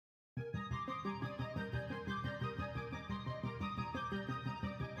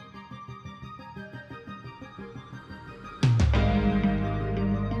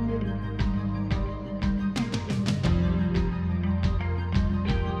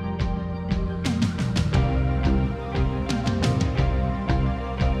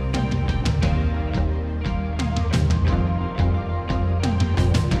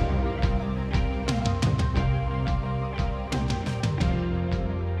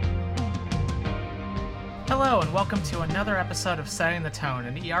Hello, and welcome to another episode of Setting the Tone,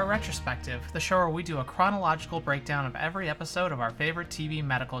 an ER retrospective, the show where we do a chronological breakdown of every episode of our favorite TV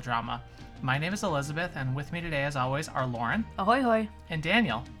medical drama. My name is Elizabeth, and with me today, as always, are Lauren. Ahoy hoy. And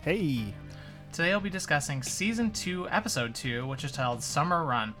Daniel. Hey. Today we'll be discussing Season 2, Episode 2, which is titled Summer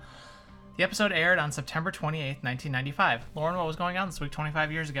Run. The episode aired on September 28th, 1995. Lauren, what was going on this week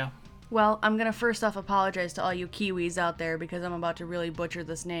 25 years ago? Well, I'm going to first off apologize to all you Kiwis out there because I'm about to really butcher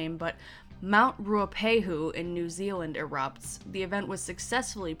this name, but Mount Ruapehu in New Zealand erupts. The event was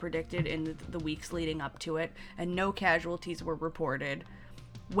successfully predicted in the weeks leading up to it, and no casualties were reported.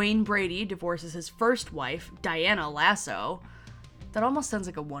 Wayne Brady divorces his first wife, Diana Lasso. That almost sounds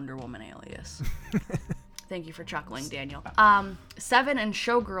like a Wonder Woman alias. Thank you for chuckling, Daniel. Seven and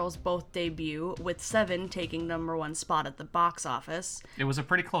Showgirls both debut, with Seven taking #1 spot at the box office. It was a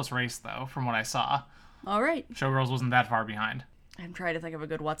pretty close race, though, from what I saw. All right. Showgirls wasn't that far behind. I'm trying to think of a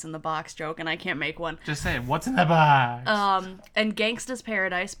good what's in the box joke, and I can't make one. Just say, what's in the box? And Gangsta's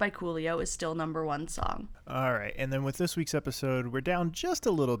Paradise by Coolio is still #1 song. All right, and then with this week's episode, we're down just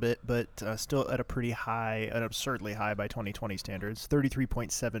a little bit, but still at a pretty high, an absurdly high by 2020 standards.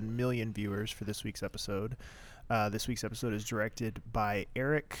 33.7 million viewers for this week's episode. This week's episode is directed by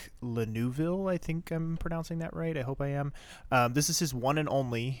Eric Laneuville. I think I'm pronouncing that right. I hope I am. This is his one and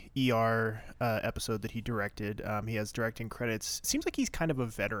only ER episode that he directed. He has directing credits. Seems like he's kind of a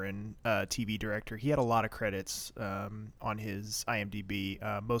veteran TV director. He had a lot of credits on his IMDb,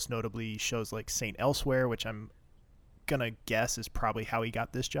 most notably shows like St. Elsewhere, which I'm gonna guess is probably how he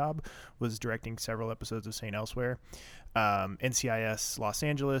got this job, was directing several episodes of St. Elsewhere. NCIS Los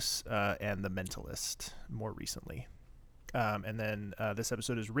Angeles, and The Mentalist more recently. And then this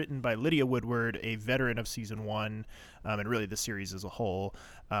episode is written by Lydia Woodward, a veteran of season 1, and really the series as a whole.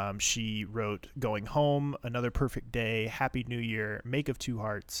 She wrote Going Home, Another Perfect Day, Happy New Year, Make of Two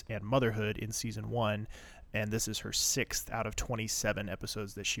Hearts, and Motherhood in season 1. And this is her 6th out of 27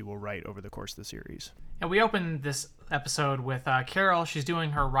 episodes that she will write over the course of the series. And we opened this episode with Carol. She's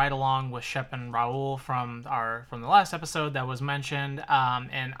doing her ride along with Shep and Raul from the last episode that was mentioned.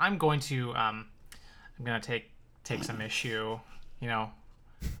 And I'm going to take some issue. You know,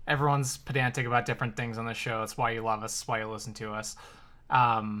 everyone's pedantic about different things on the show. That's why you love us. That's why you listen to us.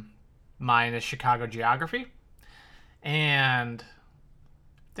 Mine is Chicago geography, and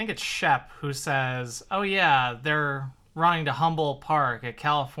I think it's Shep who says, "Oh yeah, they're running to Humboldt Park at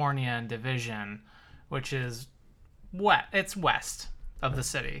California and Division, which is it's west of the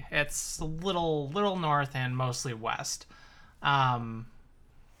city. It's a little north and mostly west,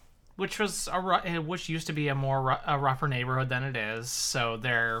 which used to be a rougher neighborhood than it is. So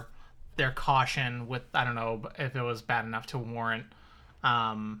their caution with, I don't know if it was bad enough to warrant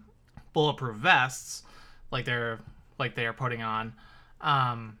bulletproof vests like they are putting on."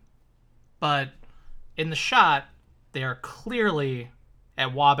 But in the shot, they are clearly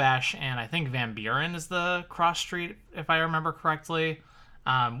at Wabash, and I think Van Buren is the cross street, if I remember correctly,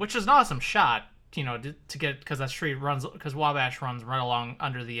 which is an awesome shot, you know, to get, because because Wabash runs right along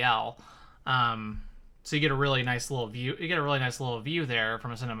under the L. So you get a really nice little view. You get a really nice little view there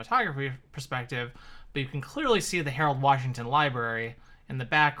from a cinematography perspective, but you can clearly see the Harold Washington Library in the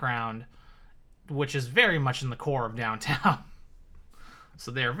background, which is very much in the core of downtown.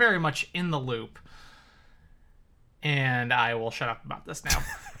 So they're very much in the loop. And I will shut up about this now.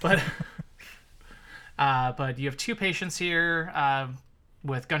 But you have two patients here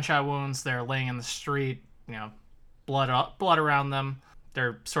with gunshot wounds. They're laying in the street, you know, blood around them.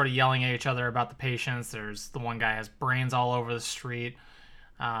 They're sort of yelling at each other about the patients. There's the one guy has brains all over the street.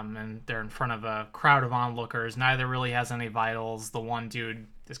 And they're in front of a crowd of onlookers. Neither really has any vitals. The one dude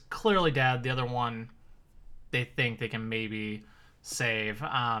is clearly dead. The other one, they think they can maybe save,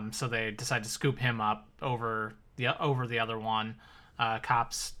 so they decide to scoop him up over the other one.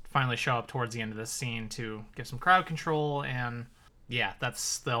 Cops finally show up towards the end of the scene to give some crowd control, and yeah,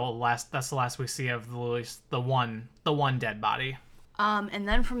 that's the last we see of the one dead body. And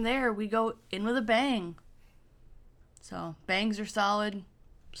then from there we go in with a bang. So bangs are solid,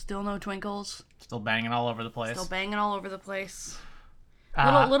 still no twinkles, Still banging all over the place.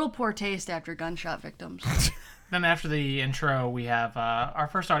 Little poor taste after gunshot victims. Then after the intro, we have our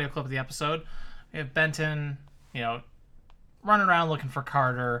first audio clip of the episode. We have Benton, you know, running around looking for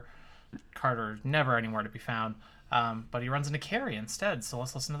Carter. Carter's never anywhere to be found, but he runs into Carrie instead, so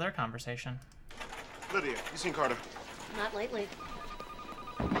let's listen to their conversation. Lydia, you seen Carter? Not lately.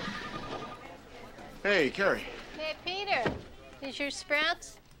 Hey, Carrie. Hey, Peter. Is your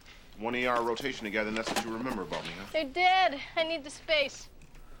sprouts? 1 ER rotation together, and that's what you remember about me, huh? They're dead. I need the space.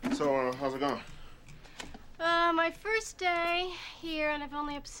 So, how's it going? My first day here, and I've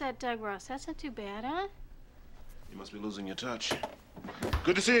only upset Doug Ross. That's not too bad, huh? You must be losing your touch.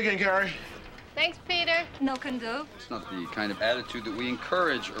 Good to see you again, Carrie. Thanks, Peter. No can do. It's not the kind of attitude that we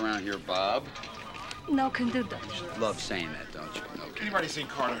encourage around here, Bob. No can do, Dutch. Love saying that, don't you? No. Anybody seen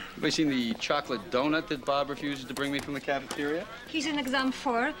Carter? Anybody seen the chocolate donut that Bob refuses to bring me from the cafeteria? He's in exam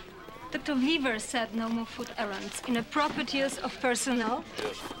 4. Dr. Weaver said no more food errands. Inappropriate use of personnel.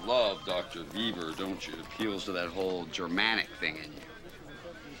 Just love Dr. Weaver, don't you? It appeals to that whole Germanic thing in you.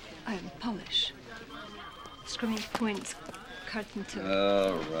 I am Polish. Screaming twins. Curtain 2.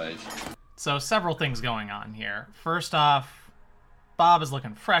 All right. So several things going on here. First off, Bob is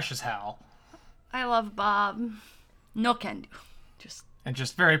looking fresh as hell I love Bob. No can do.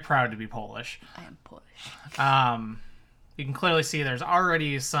 just very proud to be Polish. I am Polish. You can clearly see there's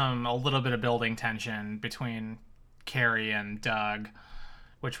already a little bit of building tension between Carrie and Doug,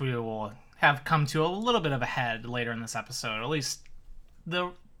 which we will have come to a little bit of a head later in this episode. At least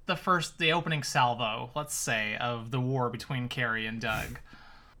the opening salvo, let's say, of the war between Carrie and Doug.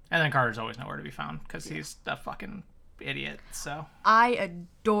 And then Carter's always nowhere to be found because he's a fucking idiot. So I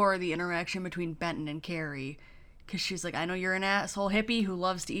adore the interaction between Benton and Carrie. Because she's like, I know you're an asshole hippie who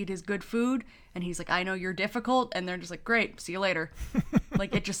loves to eat his good food. And he's like, I know you're difficult. And they're just like, great, see you later.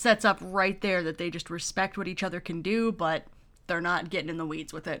 Like, it just sets up right there that they just respect what each other can do, but they're not getting in the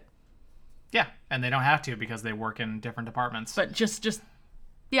weeds with it. yeah, and they don't have to because they work in different departments. But just,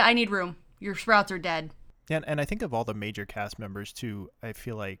 yeah, I need room. Your sprouts are dead. Yeah, and I think of all the major cast members, too, I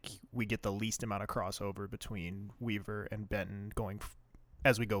feel like we get the least amount of crossover between Weaver and Benton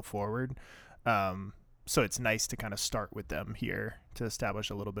as we go forward. So it's nice to kind of start with them here to establish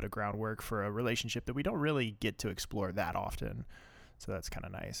a little bit of groundwork for a relationship that we don't really get to explore that often. So that's kind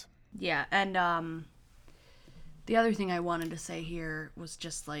of nice. Yeah, and the other thing I wanted to say here was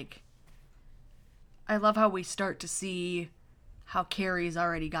just like, I love how we start to see how Carrie's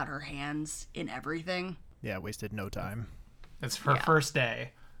already got her hands in everything. Yeah, wasted no time. It's her first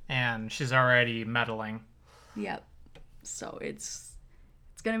day, and she's already meddling. Yep. So it's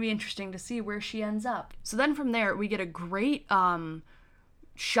going to be interesting to see where she ends up. So then from there, we get a great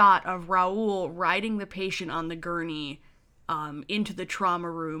shot of Raul riding the patient on the gurney into the trauma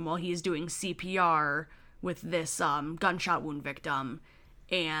room while he's doing CPR with this gunshot wound victim.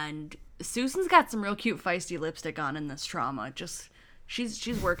 And Susan's got some real cute feisty lipstick on in this trauma. Just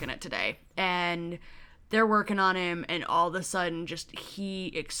she's working it today. And they're working on him, and all of a sudden, just he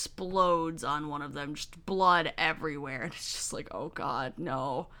explodes on one of them, just blood everywhere. And it's just like, oh god,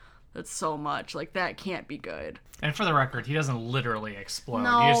 no, that's so much. Like, that can't be good. And for the record, he doesn't literally explode.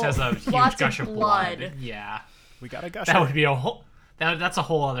 No, He just has a huge lots of gush of blood. blood. Yeah, We got a gush. that would be a whole. That's a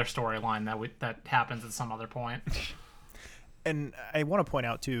whole other storyline that happens at some other point. And I want to point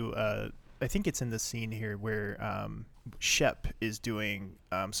out, too, I think it's in the scene here where Shep is doing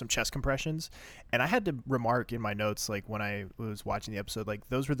some chest compressions. And I had to remark in my notes, like, when I was watching the episode, like,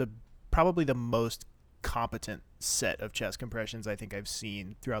 those were probably the most competent set of chest compressions I think I've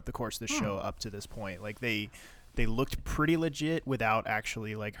seen throughout the course of the show up to this point. Like, they looked pretty legit without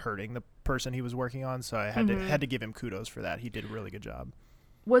actually, like, hurting the person he was working on. So I had to give him kudos for that. He did a really good job.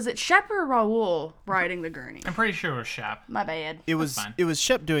 Was it Shep or Raul riding the gurney? I'm pretty sure it was Shep. My bad. It was fine. it was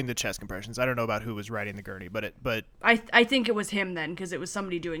Shep doing the chest compressions. I don't know about who was riding the gurney, but I think it was him then, because it was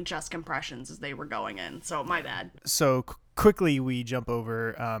somebody doing chest compressions as they were going in. So my bad. so quickly we jump over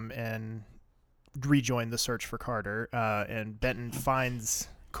and rejoin the search for Carter. And Benton finds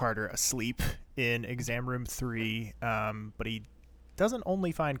Carter asleep in exam room 3, but he doesn't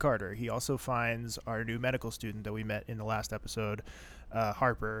only find Carter. He also finds our new medical student that we met in the last episode,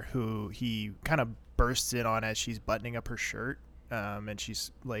 Harper, who he kind of bursts in on as she's buttoning up her shirt, and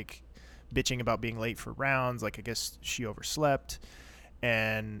she's like bitching about being late for rounds, like I guess she overslept,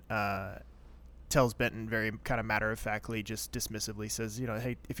 and tells Benton very kind of matter-of-factly, just dismissively, says, you know,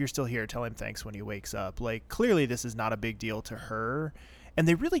 hey, if you're still here, tell him thanks when he wakes up. Like, clearly this is not a big deal to her, and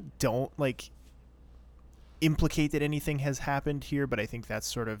they really don't like implicate that anything has happened here, but I think that's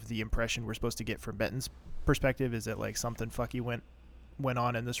sort of the impression we're supposed to get from Benton's perspective, is that like something fucky went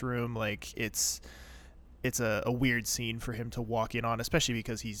on in this room. Like, it's a weird scene for him to walk in on, especially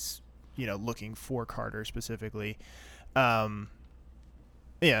because he's, you know, looking for Carter specifically. And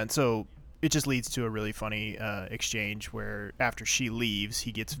so it just leads to a really funny exchange where after she leaves,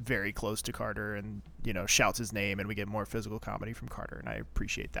 he gets very close to Carter and, you know, shouts his name, and we get more physical comedy from Carter, and I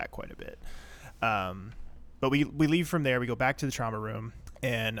appreciate that quite a bit. But we leave from there, we go back to the trauma room,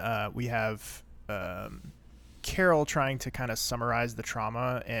 and we have Carol trying to kind of summarize the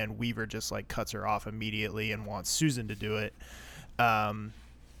trauma, and Weaver just like cuts her off immediately and wants Susan to do it.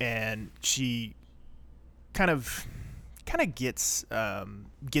 And she kind of kind of gets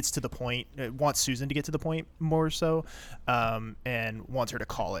to the point, wants Susan to get to the point more so, and wants her to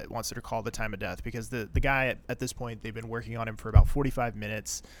call the time of death, because the guy at this point, they've been working on him for about 45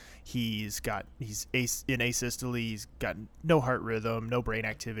 minutes. He's in asystole. He's got no heart rhythm, no brain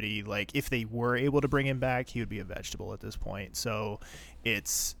activity. Like, if they were able to bring him back, he would be a vegetable at this point. So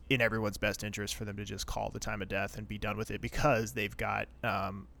it's in everyone's best interest for them to just call the time of death and be done with it, because they've got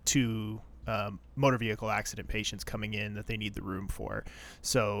two motor vehicle accident patients coming in that they need the room for.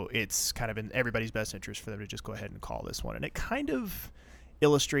 So it's kind of in everybody's best interest for them to just go ahead and call this one. And it kind of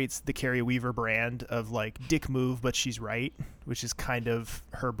illustrates the Carrie Weaver brand of, like, dick move, but she's right, which is kind of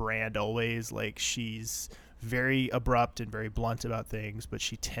her brand always. Like, she's very abrupt and very blunt about things, but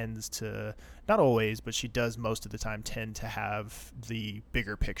she tends to, not always, but she does most of the time tend to have the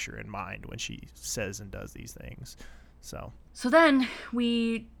bigger picture in mind when she says and does these things. So then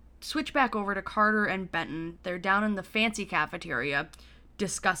we switch back over to Carter and Benton. They're down in the fancy cafeteria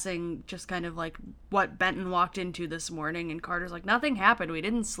discussing just kind of like what Benton walked into this morning, and Carter's like, nothing happened, we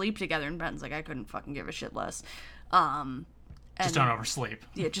didn't sleep together, and Benton's like, I couldn't fucking give a shit less. Just don't oversleep.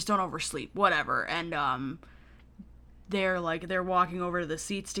 Yeah, just don't oversleep, whatever. And they're walking over to the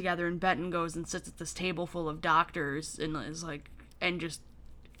seats together, and Benton goes and sits at this table full of doctors and is like, and just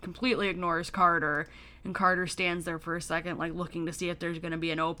completely ignores Carter. And Carter stands there for a second, like, looking to see if there's going to be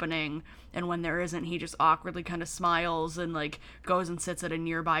an opening. And when there isn't, he just awkwardly kind of smiles and, like, goes and sits at a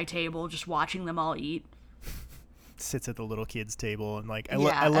nearby table, just watching them all eat. Sits at the little kid's table, and, like, I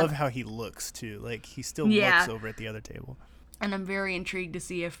love how he looks, too. Like, he still looks over at the other table. And I'm very intrigued to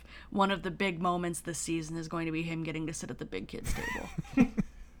see if one of the big moments this season is going to be him getting to sit at the big kid's table.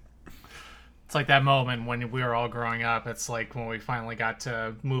 It's like that moment when we were all growing up. It's like when we finally got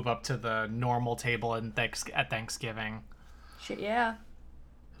to move up to the normal table at Thanksgiving. Shit, yeah.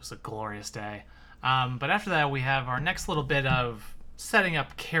 It was a glorious day. But after that, we have our next little bit of setting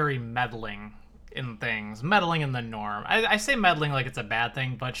up Carrie meddling in things, meddling in the norm. I say meddling like it's a bad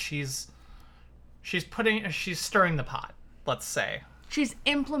thing, but she's stirring the pot, let's say. She's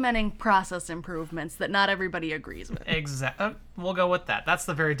implementing process improvements that not everybody agrees with. Exactly. We'll go with that. That's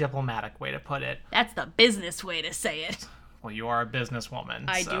the very diplomatic way to put it. That's the business way to say it. Well, you are a businesswoman.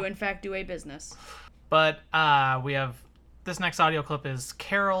 I do, in fact, do a business. But we have this next audio clip is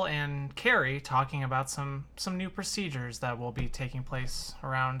Carol and Carrie talking about some new procedures that will be taking place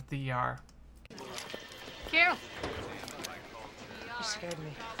around the ER. Carol. You scared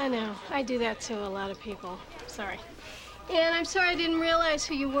me. I know. I do that to a lot of people. Sorry. And I'm sorry I didn't realize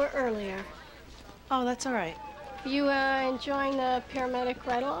who you were earlier. Oh, that's all right. You enjoying the paramedic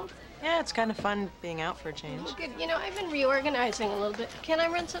ride-along? Yeah, it's kind of fun being out for a change. Good. You know, I've been reorganizing a little bit. Can I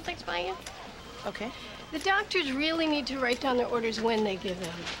run some things by you? Okay. The doctors really need to write down their orders when they give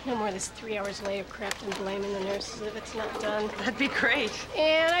them. No more of this 3 hours later crap and blaming the nurses if it's not done. That'd be great.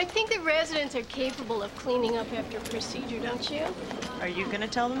 And I think the residents are capable of cleaning up after a procedure, don't you? Are you gonna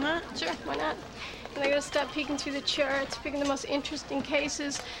tell them that? Sure, why not? And they're gonna stop peeking through the charts, picking the most interesting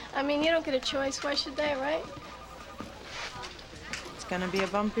cases. I mean, you don't get a choice. Why should they, right? It's gonna be a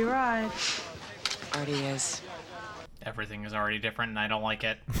bumpy ride. Already is. Everything is already different, and I don't like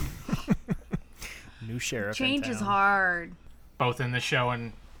it. New sheriff. Change is hard. Both in the show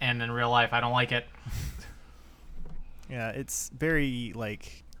and in real life, I don't like it. Yeah, it's very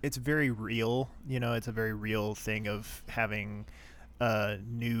real. You know, it's a very real thing of having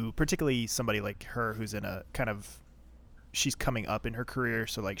new, particularly somebody like her who's in a kind of, she's coming up in her career,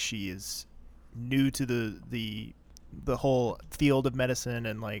 so like she is new to the whole field of medicine,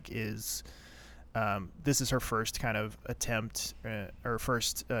 and like is this is her first kind of attempt or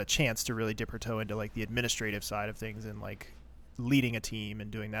first chance to really dip her toe into like the administrative side of things and like leading a team and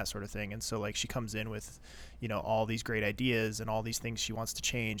doing that sort of thing. And so like she comes in with, you know, all these great ideas and all these things she wants to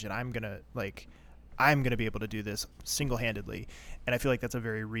change, and I'm gonna be able to do this single-handedly. And I feel like that's a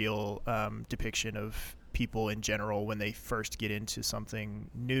very real depiction of people in general when they first get into something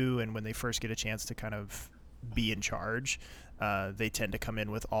new and when they first get a chance to kind of be in charge. They tend to come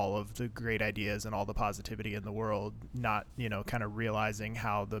in with all of the great ideas and all the positivity in the world, not, you know, kind of realizing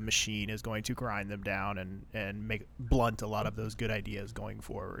how the machine is going to grind them down and make blunt a lot of those good ideas going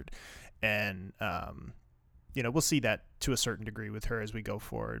forward. And, you know, we'll see that to a certain degree with her as we go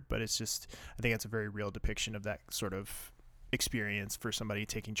forward, but it's just, I think it's a very real depiction of that sort of experience for somebody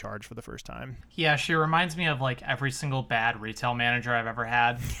taking charge for the first time. Yeah, she reminds me of like every single bad retail manager I've ever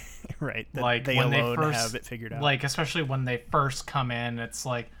had. Right. Like they when alone they first have it figured out. Like especially when they first come in, it's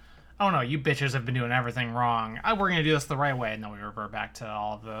like, oh no, you bitches have been doing everything wrong. We're gonna do this the right way, and then we revert back to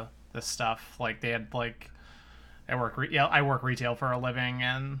all of this stuff. Like they had like, I work retail for a living,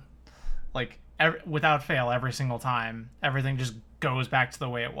 and like without fail, every single time, everything just goes back to the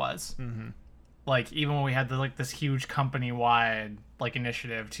way it was. Like, even when we had this huge company-wide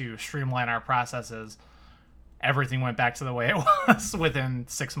initiative to streamline our processes, everything went back to the way it was within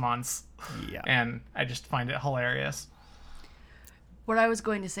 6 months. Yeah. And I just find it hilarious. What I was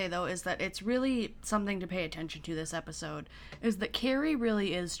going to say, though, is that it's really something to pay attention to this episode, is that Carrie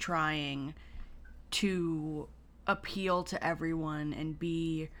really is trying to appeal to everyone and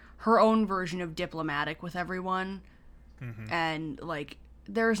be her own version of diplomatic with everyone. And,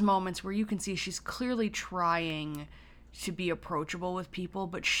 there's moments where you can see she's clearly trying to be approachable with people,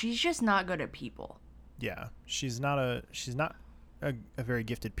 but she's just not good at people. Yeah, she's not a very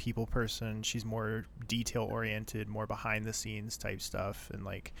gifted people person. She's more detail oriented, more behind the scenes type stuff, and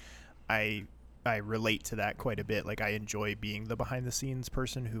I relate to that quite a bit. I enjoy being the behind the scenes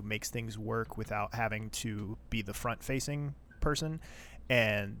person who makes things work without having to be the front facing person,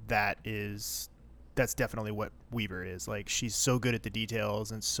 and that's definitely what Weaver is. She's so good at the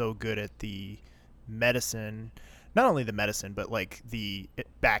details and so good at the medicine. Not only the medicine, but the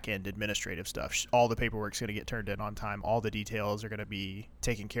back-end administrative stuff. All the paperwork's going to get turned in on time. All the details are going to be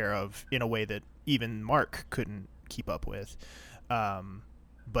taken care of in a way that even Mark couldn't keep up with.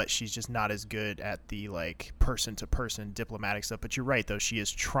 But she's just not as good at the person-to-person diplomatic stuff. But you're right, though. She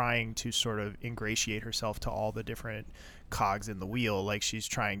is trying to sort of ingratiate herself to all the different cogs in the wheel. She's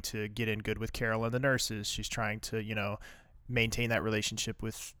trying to get in good with Carol and the nurses. She's trying to, maintain that relationship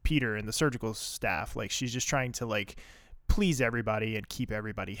with Peter and the surgical staff. She's just trying to please everybody and keep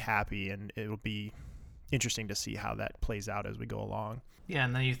everybody happy, and it'll be interesting to see how that plays out as we go along. Yeah,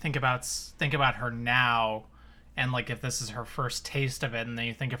 and then you think about her now, and if this is her first taste of it, and then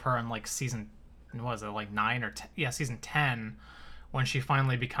you think of her in season, what was it, 9 or 10? Yeah, season 10, when she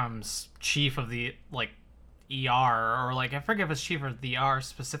finally becomes chief of the ER, or I forget if it's chief of the ER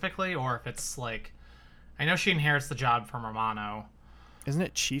specifically, or if it's I know she inherits the job from Romano. Isn't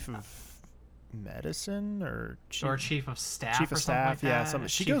it chief of medicine or chief of staff? Chief of staff, yeah.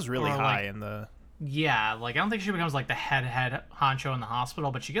 She goes really high in the. Yeah, I don't think she becomes the head honcho in the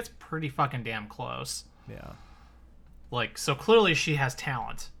hospital, but she gets pretty fucking damn close. Yeah. So clearly she has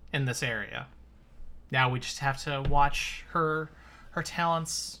talent in this area. Now we just have to watch her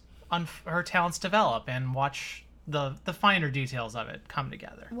talents develop and watch the finer details of it come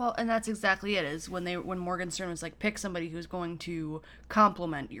together. Well, and that's exactly it, is when Morgenstern was pick somebody who's going to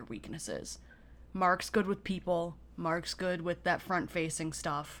complement your weaknesses. Mark's good with people, Mark's good with that front-facing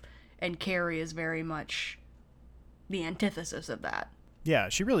stuff, and Carrie is very much the antithesis of that. Yeah,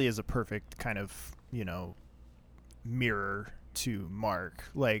 she really is a perfect kind of, mirror to Mark.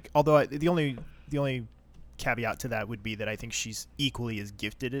 Although the only caveat to that would be that I think she's equally as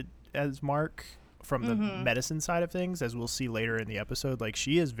gifted as Mark from the medicine side of things, as we'll see later in the episode.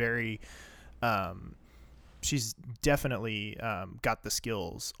 She is very she's definitely got the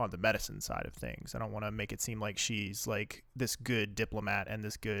skills on the medicine side of things. I don't want to make it seem like she's this good diplomat and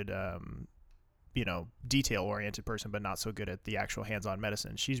this good detail oriented person, but not so good at the actual hands-on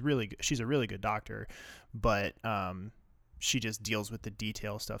medicine. She's a really good doctor, but she just deals with the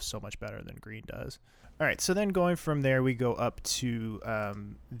detail stuff so much better than Green does. All right, so then going from there, we go up to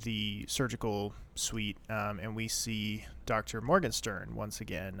the surgical suite, and we see Dr. Morgenstern once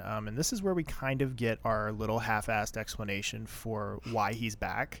again. And this is where we kind of get our little half-assed explanation for why he's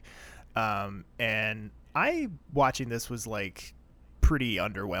back. And I, watching this, was pretty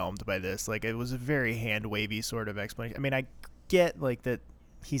underwhelmed by this. It was a very hand-wavy sort of explanation. I mean, I get that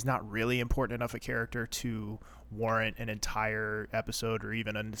he's not really important enough a character to warrant an entire episode or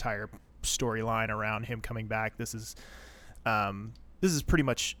even an entire storyline around him coming back. This is pretty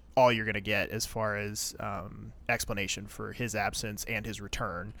much all you're going to get as far as explanation for his absence and his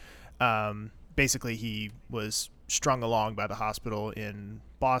return. Basically, he was strung along by the hospital in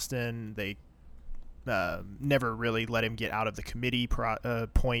Boston. They never really let him get out of the committee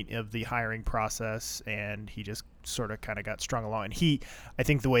point of the hiring process, and he just sort of kind of got strung along. And I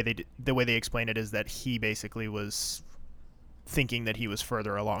think the way they explain it is that he basically was thinking that he was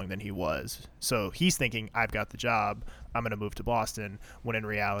further along than he was. So he's thinking, I've got the job, I'm going to move to Boston, when in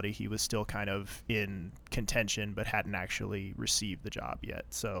reality he was still kind of in contention but hadn't actually received the job yet.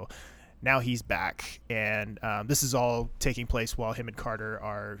 So now he's back, and this is all taking place while him and Carter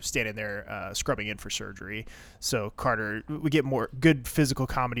are standing there scrubbing in for surgery. So we get more good physical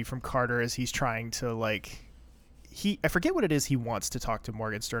comedy from Carter as he's trying to I forget what it is he wants to talk to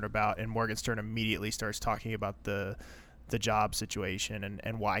Morgenstern about, and Morgenstern immediately starts talking about the job situation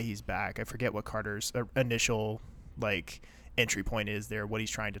and why he's back. I forget what Carter's initial entry point is there, what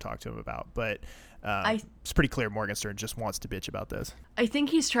he's trying to talk to him about. But It's pretty clear Morgenstern just wants to bitch about this. I think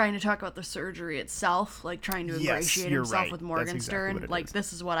he's trying to talk about the surgery itself, like trying to ingratiate himself right. with That's Morgenstern. exactly what it like, is.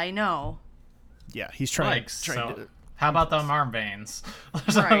 this is what I know. Yeah, he's trying So, to... how about them arm veins?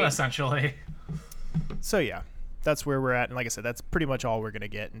 Right. Essentially. So yeah, that's where we're at. And like I said, that's pretty much all we're going to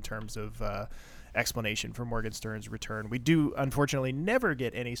get in terms of explanation for Morgenstern's return. We do, unfortunately, never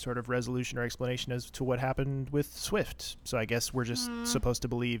get any sort of resolution or explanation as to what happened with Swift. So I guess we're just supposed to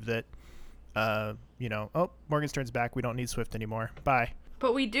believe that, Morgenstern's back. We don't need Swift anymore. Bye.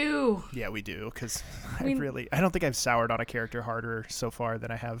 But we do. Yeah, we do, because I mean- don't think I've soured on a character harder so far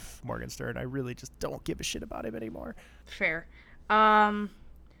than I have Morgenstern. I really just don't give a shit about him anymore. Fair.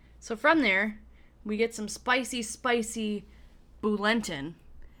 So from there, we get some spicy Bulentin.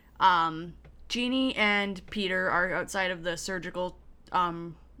 Jeannie and Peter are outside of the surgical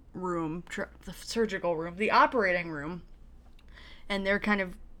room, the operating room, and they're kind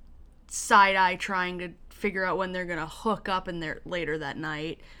of side-eye trying to figure out when they're gonna hook up in there later that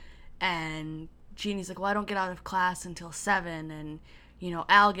night. And Jeannie's like, well, I don't get out of class until 7, and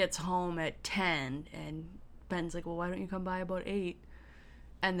Al gets home at 10, and Ben's like, well, why don't you come by about 8?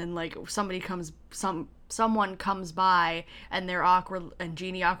 And then like someone comes by, and they're awkward, and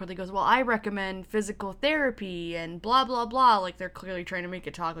Jeannie awkwardly goes, well, I recommend physical therapy and blah blah blah, like they're clearly trying to make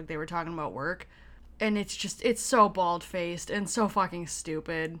it talk like they were talking about work. And it's so bald-faced and so fucking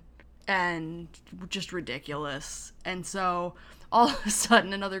stupid and just ridiculous. And so all of a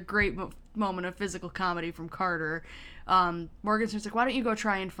sudden, another great moment of physical comedy from Carter. Morgenstern's like, why don't you go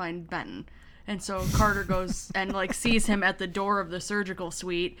try and find Benton? And so Carter goes and like sees him at the door of the surgical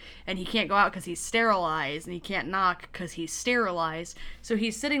suite, and he can't go out because he's sterilized, and he can't knock because he's sterilized. So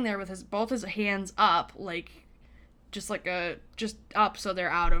he's sitting there with both his hands up, like just up so they're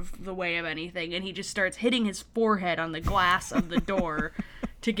out of the way of anything, and he just starts hitting his forehead on the glass of the door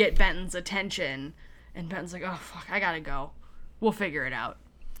to get Benton's attention. And Benton's like, oh fuck, I gotta go. We'll figure it out.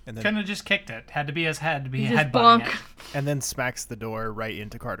 And then, Couldn't have just kicked it. Had to be his head to be He just headbutting bonk. it. and then smacks the door right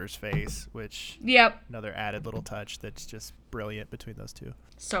into Carter's face, which Yep. another added little touch that's just brilliant between those two.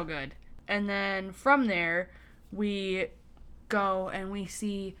 So good. And then from there, we go and we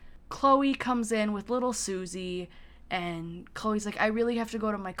see Chloe comes in with little Susie, and Chloe's like, I really have to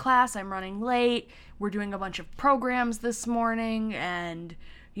go to my class. I'm running late. We're doing a bunch of programs this morning, and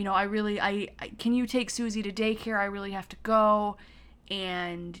I can you take Susie to daycare? I really have to go.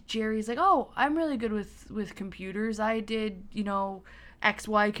 And Jerry's like, oh, I'm really good with computers. I did,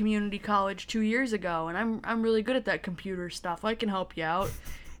 XY Community College 2 years ago, and I'm really good at that computer stuff. I can help you out.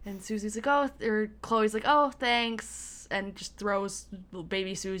 And Susie's like, Chloe's like, oh, thanks, and just throws little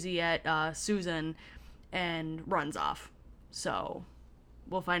baby Susie at Susan and runs off. So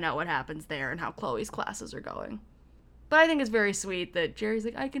we'll find out what happens there and how Chloe's classes are going. But I think it's very sweet that Jerry's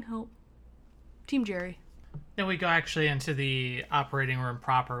like, I can help. Team Jerry. Then we go actually into the operating room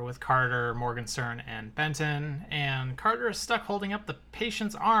proper with Carter, Morgenstern, and Benton. And Carter is stuck holding up the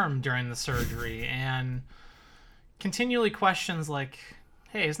patient's arm during the surgery and continually questions like,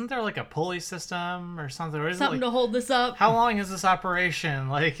 hey, isn't there like a pulley system or something? Or is Something it, like, to hold this up. how long is this operation?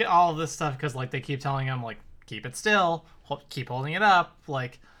 Like all of this stuff, because like they keep telling him like, keep it still, keep holding it up,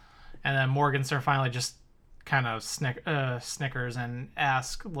 like. And then Morgenstern finally just kind of snickers and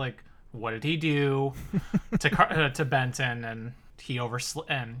asks like, what did he do to Benton? And he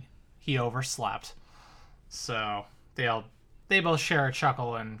overslept. So they both share a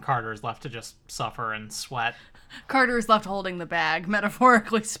chuckle, and Carter's left to just suffer and sweat. Carter is left holding the bag,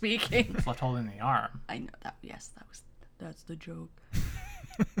 metaphorically speaking. Left holding the arm. I know that. Yes, that's the joke.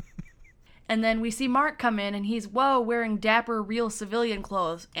 And then we see Mark come in, and he's wearing dapper, real civilian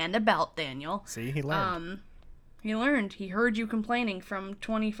clothes and a belt. Daniel. See, he learned. He learned. He heard you complaining from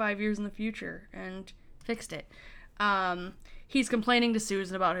 25 years in the future and fixed it. He's complaining to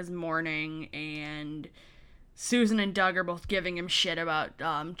Susan about his morning, and Susan and Doug are both giving him shit about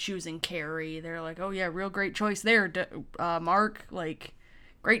choosing Carrie. They're like, oh yeah, real great choice there, Mark. Like,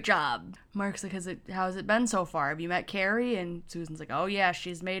 great job. Mark's like, how's it been so far? Have you met Carrie? And Susan's like, oh yeah,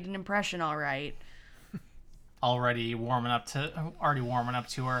 she's made an impression all right. Already warming up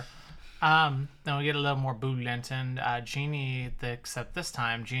to her. Then we get a little more Bulentin. Jeannie, except this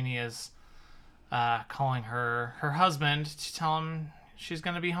time, Jeannie is calling her husband to tell him she's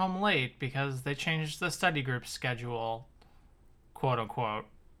going to be home late because they changed the study group schedule, quote unquote.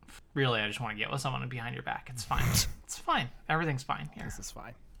 Really, I just want to get with someone behind your back. It's fine. It's fine. Everything's fine here. This is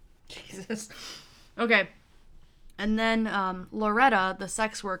fine. Jesus. Okay. And then Loretta, the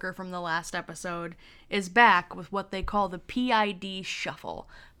sex worker from the last episode, is back with what they call the PID shuffle,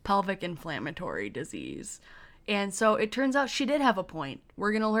 pelvic inflammatory disease. And so it turns out she did have a point.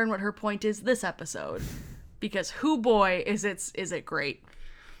 We're going to learn what her point is this episode. Because who boy is it great.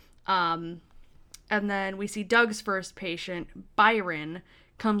 And then we see Doug's first patient, Byron,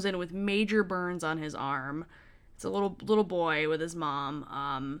 comes in with major burns on his arm. It's a little boy with his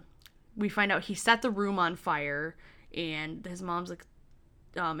mom. We find out he set the room on fire, and his mom's like,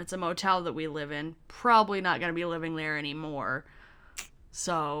 it's a motel that we live in. Probably not gonna be living there anymore.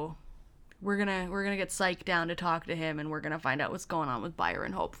 So we're gonna get psyched down to talk to him, and we're gonna find out what's going on with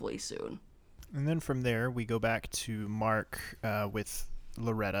Byron hopefully soon. And then from there we go back to Mark with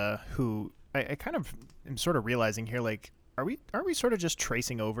Loretta, who I kind of am sort of realizing here, like, aren't we sort of just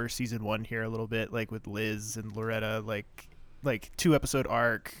tracing over season 1 here a little bit, like with Liz and Loretta, like 2-episode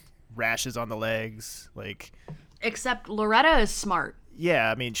arc, rashes on the legs, like. Except Loretta is smart. Yeah,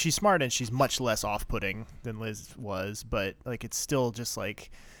 I mean, she's smart and she's much less off-putting than Liz was, but like it's still just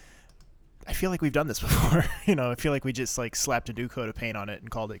like, I feel like we've done this before. I feel like we just like slapped a new coat of paint on it and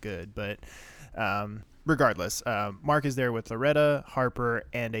called it good. But regardless, Mark is there with Loretta, Harper,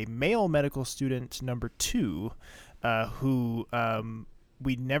 and a male medical student number 2, who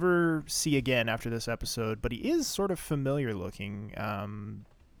we never see again after this episode, but he is sort of familiar looking,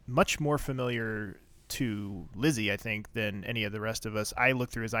 much more familiar to Lizzie, I think, than any of the rest of us. I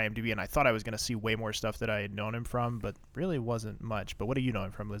looked through his IMDb and I thought I was going to see way more stuff that I had known him from, but really wasn't much. But what do you know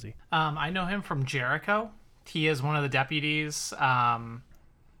him from, Lizzie? I know him from Jericho. He is one of the deputies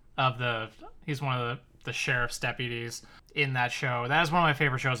he's one of the sheriff's deputies in that show. That is one of my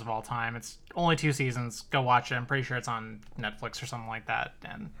favorite shows of all time. It's only 2 seasons. Go watch it. I'm pretty sure it's on Netflix or something like that.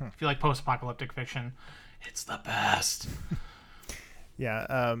 And if you like post-apocalyptic fiction, it's the best.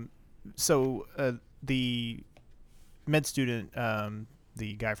 Yeah. So the med student,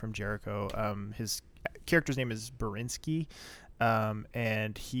 the guy from Jericho, his character's name is Berinsky,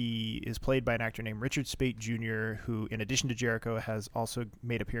 and he is played by an actor named Richard Speight Jr., who, in addition to Jericho, has also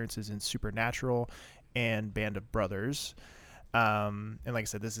made appearances in Supernatural and Band of Brothers. And like I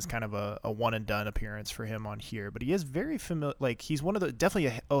said, this is kind of a one-and-done appearance for him on here, but he is very familiar. Like, he's one of the,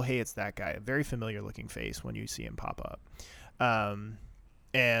 definitely oh, hey, it's that guy, a very familiar-looking face when you see him pop up.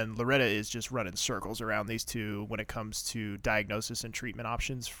 And Loretta is just running circles around these two when it comes to diagnosis and treatment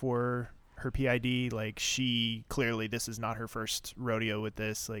options for her PID. Like, this is not her first rodeo with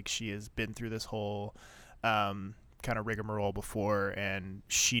this. Like, she has been through this whole kind of rigmarole before, and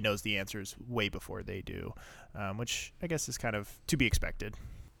she knows the answers way before they do, which I guess is kind of to be expected.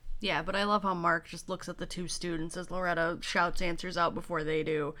 Yeah, but I love how Mark just looks at the 2 students as Loretta shouts answers out before they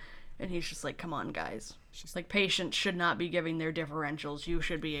do. And he's just like, come on, guys. She's like, patients should not be giving their differentials. You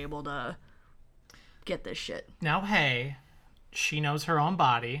should be able to get this shit. Now, hey, she knows her own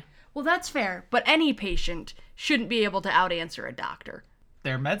body. Well, that's fair. But any patient shouldn't be able to out-answer a doctor.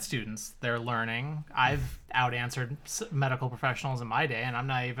 They're med students. They're learning. I've out-answered medical professionals in my day, and I'm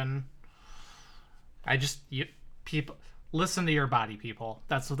not even... people... Listen to your body, people.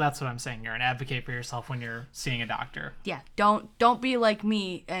 That's what I'm saying. You're an advocate for yourself when you're seeing a doctor. Yeah, don't be like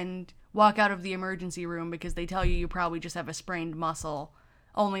me and walk out of the emergency room because they tell you probably just have a sprained muscle,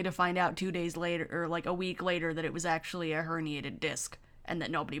 only to find out 2 days later or like a week later that it was actually a herniated disc and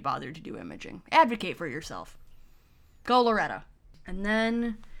that nobody bothered to do imaging. Advocate for yourself. Go Loretta. And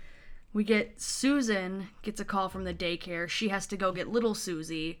then we get Susan gets a call from the daycare. She has to go get little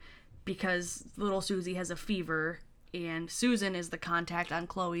Susie because little Susie has a fever. And Susan is the contact on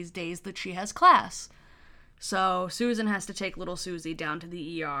Chloe's days that she has class. So Susan has to take little Susie down to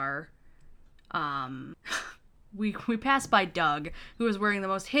the ER. We pass by Doug, who is wearing the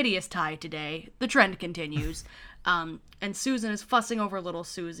most hideous tie today. The trend continues. And Susan is fussing over little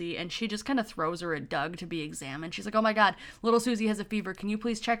Susie, and she just kind of throws her at Doug to be examined. She's like, oh my god, little Susie has a fever. Can you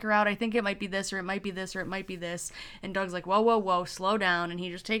please check her out? I think it might be this, or it might be this, or it might be this. And Doug's like, whoa, whoa, whoa, slow down. And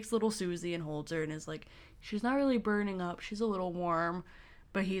he just takes little Susie and holds her and is like, she's not really burning up. She's a little warm.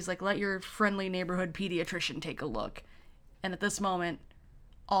 But he's like, let your friendly neighborhood pediatrician take a look. And at this moment,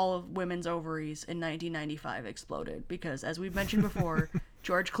 all of women's ovaries in 1995 exploded. Because, as we've mentioned before,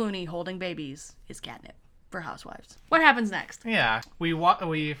 George Clooney holding babies is catnip for housewives. What happens next? Yeah,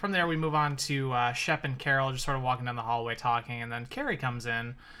 from there we move on to Shep and Carol just sort of walking down the hallway talking, and then Carrie comes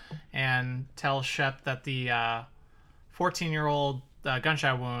in and tells Shep that the 14-year-old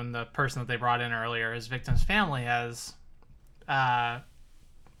gunshot wound, the person that they brought in earlier, his victim's family is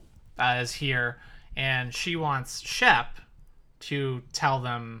here, and she wants Shep to tell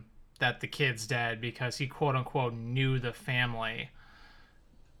them that the kid's dead because he quote unquote knew the family.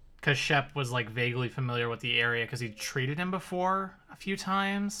 because Shep was like vaguely familiar with the area because he'd treated him before a few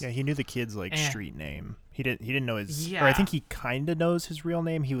times. Yeah, he knew the kid's like street name. He didn't know his. Yeah. Or I think he kind of knows his real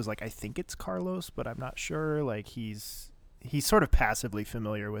name. He was like, I think it's Carlos, but I'm not sure. Like he's sort of passively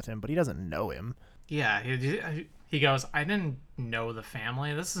familiar with him, but he doesn't know him. Yeah, he goes, I didn't know the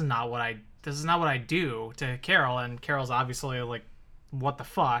family. This is not what I do to Carol. And Carol's obviously like, what the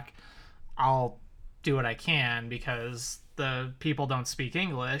fuck? I'll do what I can because the people don't speak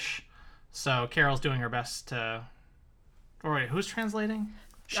English. So Carol's doing her best to. Or wait, who's translating?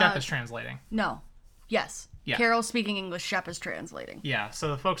 Shep is translating. No. Yes. Yeah. Carol's speaking English, Shep is translating. Yeah, so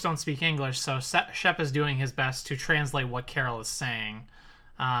the folks don't speak English, so Shep is doing his best to translate what Carol is saying.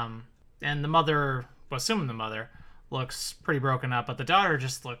 And the mother, well, assuming the mother, looks pretty broken up, but the daughter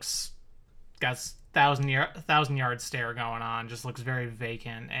just got 1,000-yard stare going on, just looks very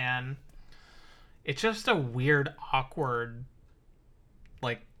vacant, and it's just a weird, awkward,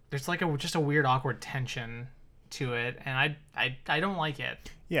 like, there's like just a weird, awkward tension to it, and I don't like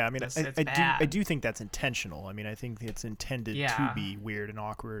it. Yeah, I mean, It's I bad. do think that's intentional. I mean, I think it's intended to be weird and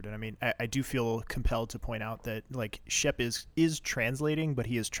awkward. And I mean, I do feel compelled to point out that like Shep is translating, but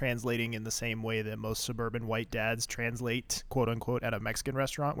he is translating in the same way that most suburban white dads translate, quote unquote, at a Mexican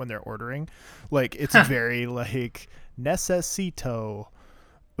restaurant when they're ordering. Like it's very like necesito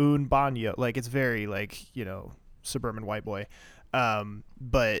un baño. Like it's very like, suburban white boy.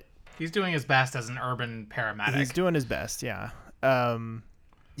 But He's doing his best as an urban paramedic. he's doing his best, yeah.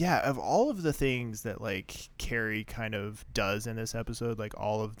 Yeah, of all of the things that like Carrie kind of does in this episode, like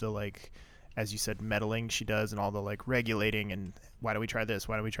all of the like, as you said, meddling she does and all the like regulating and why do we try this?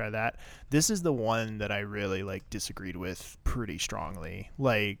 Why do we try that? This is the one that I really like disagreed with pretty strongly.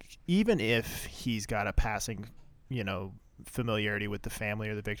 Like even if he's got a passing, familiarity with the family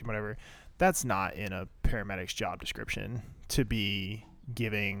or the victim, whatever, that's not in a paramedic's job description to be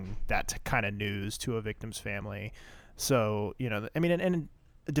giving that kind of news to a victim's family. So, I mean, and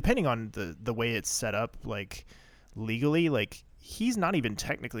depending on the way it's set up, like legally, like he's not even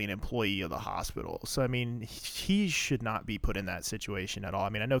technically an employee of the hospital. So, I mean, he should not be put in that situation at all. I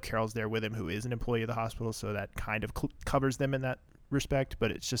mean, I know Carol's there with him who is an employee of the hospital, so that kind of covers them in that respect.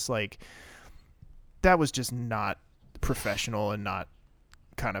 But it's just like, that was just not professional and not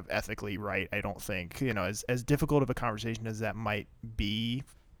kind of ethically right, I don't think. As difficult of a conversation as that might be,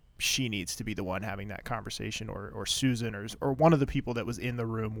 she needs to be the one having that conversation, or Susan or one of the people that was in the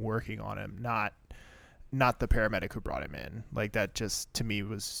room working on him, not the paramedic who brought him in. Like that just to me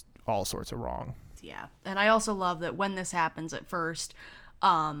was all sorts of wrong. Yeah. And I also love that when this happens at first,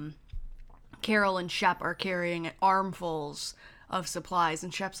 Carol and Shep are carrying armfuls of supplies,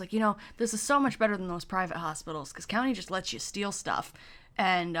 and Shep's like, this is so much better than those private hospitals because county just lets you steal stuff.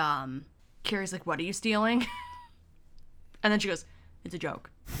 And Carrie's like, what are you stealing? And then she goes, it's a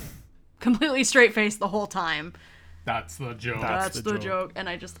joke. Completely straight-faced the whole time. That's the joke. That's the joke. And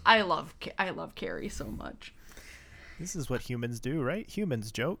I love Carrie so much. This is what humans do, right?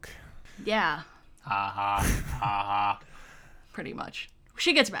 Humans joke. Yeah. Ha ha ha ha. Pretty much.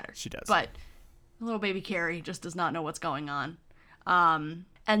 She gets better. She does. But little baby Carrie just does not know what's going on.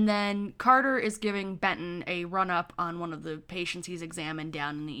 And then Carter is giving Benton a run-up on one of the patients he's examined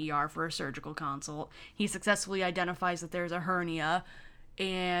down in the ER for a surgical consult. He successfully identifies that there's a hernia,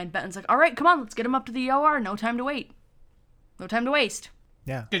 and Benton's like, all right, come on, let's get him up to the OR. No time to wait. No time to waste.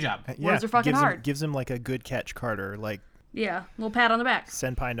 Yeah. Good job. Words are fucking hard. Gives him like a good catch, Carter. Like, yeah, little pat on the back.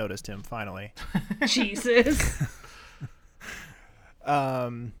 Senpai noticed him, finally. Jesus.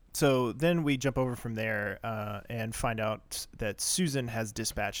 So then we jump over from there and find out that Susan has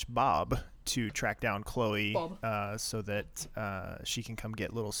dispatched Bob to track down Chloe so that she can come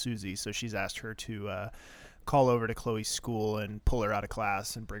get little Susie. So she's asked her to call over to Chloe's school and pull her out of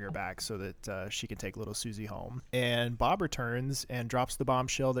class and bring her back so that she can take little Susie home. And Bob returns and drops the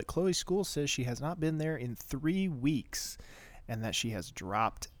bombshell that Chloe's school says she has not been there in 3 weeks and that she has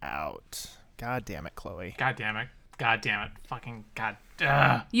dropped out. God damn it, Chloe. God damn it. God damn it. Fucking God.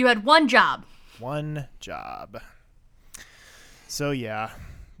 You had one job. One job. So yeah,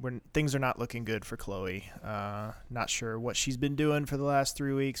 things are not looking good for Chloe. Not sure what she's been doing for the last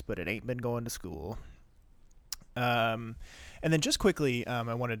 3 weeks, but it ain't been going to school. And then just quickly,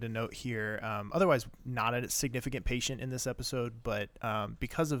 I wanted to note here, otherwise not a significant patient in this episode, but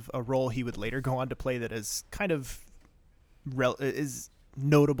because of a role he would later go on to play that is kind of is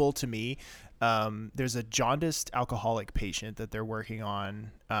notable to me, there's a jaundiced alcoholic patient that they're working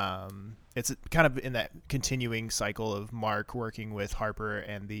on. It's kind of in that continuing cycle of Mark working with Harper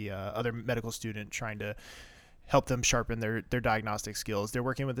and the other medical student trying to help them sharpen their diagnostic skills. They're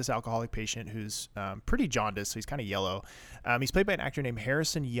working with this alcoholic patient who's pretty jaundiced, so he's kind of yellow. He's played by an actor named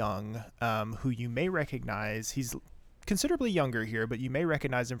Harrison Young, who you may recognize. He's considerably younger here, but you may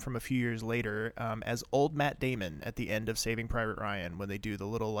recognize him from a few years later as old Matt Damon at the end of Saving Private Ryan, when they do the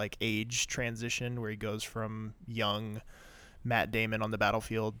little like age transition where he goes from young Matt Damon on the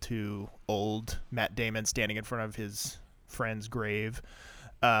battlefield to old Matt Damon standing in front of his friend's grave.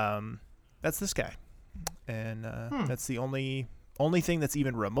 That's this guy. And that's the only thing that's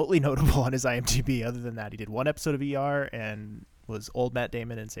even remotely notable on his IMDb. Other than that, he did one episode of ER and was old Matt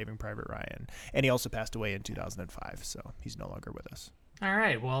Damon in Saving Private Ryan. And he also passed away in 2005, so he's no longer with us. All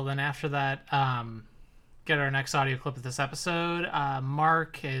right. Well, then after that, get our next audio clip of this episode.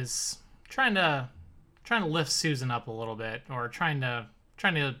 Mark is trying to lift Susan up a little bit, or trying to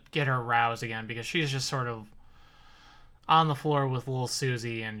get her roused again, because she's just sort of on the floor with little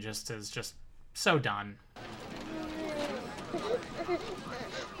Susie and is just so done.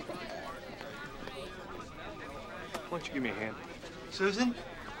 Why don't you give me a hand? Susan?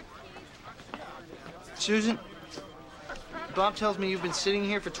 Susan? Bob tells me you've been sitting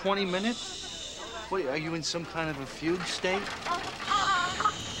here for 20 minutes? What, are you in some kind of a fugue state?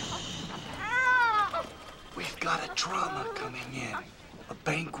 We've got a trauma coming in. A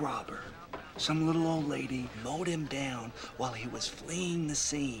bank robber. Some little old lady mowed him down while he was fleeing the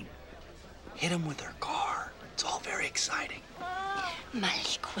scene. Hit him with her car. It's all very exciting.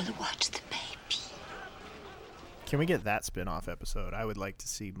 Malik will watch the baby. Can we get that spin-off episode? I would like to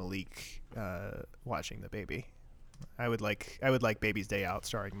see Malik watching the baby. I would like Baby's Day Out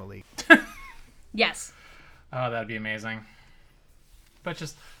starring Malik. Yes. Oh, that'd be amazing. But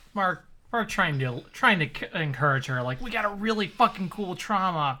just Mark trying to encourage her, like, we got a really fucking cool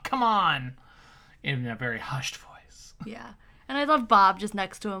trauma. Come on, in a very hushed voice. Yeah, and I love Bob just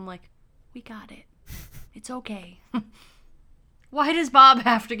next to him, like, we got it. It's okay. Why does Bob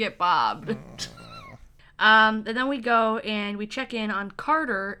have to get Bob? And then we go and we check in on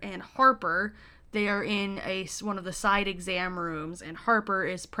Carter and Harper. They are in one of the side exam rooms, and Harper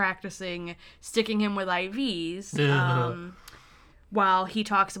is practicing sticking him with IVs while he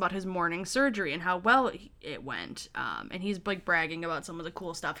talks about his morning surgery and how well it went. And he's like bragging about some of the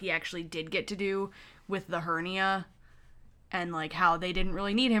cool stuff he actually did get to do with the hernia, and like how they didn't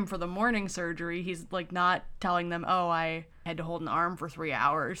really need him for the morning surgery. He's like not telling them, oh, I had to hold an arm for 3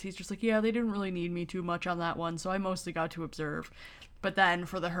 hours. He's just like, yeah, they didn't really need me too much on that one, so I mostly got to observe. But then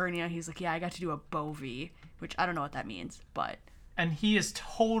for the hernia, he's like, yeah, I got to do a Bovie, which I don't know what that means, but... And he is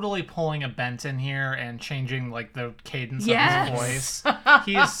totally pulling a Benton here and changing like the cadence of his voice.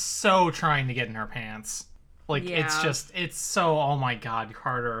 He is so trying to get in her pants. Like, it's so, oh my God,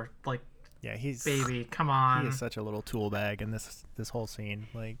 Carter, like, yeah, he's baby, come on. He is such a little tool bag in this whole scene.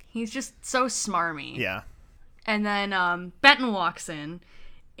 Like, he's just so smarmy. Yeah. And then Benton walks in,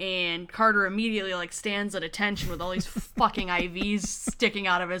 and Carter immediately like stands at attention with all these fucking IVs sticking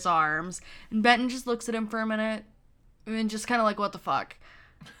out of his arms. And Benton just looks at him for a minute and just kind of like, what the fuck?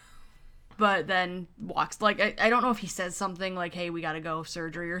 But then walks, like, I don't know if he says something like, hey, we gotta go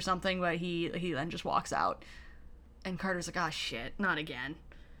surgery or something, but he then just walks out. And Carter's like, ah, shit, not again.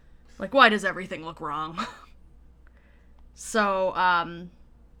 Like, why does everything look wrong? So,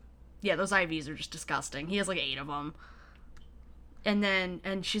 yeah, those IVs are just disgusting. He has like 8 of them.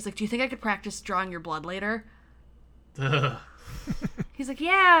 And she's like, do you think I could practice drawing your blood later? He's like,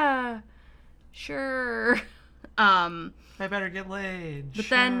 yeah, sure. I better get laid. But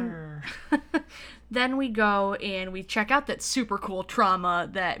sure. then we go and we check out that super cool trauma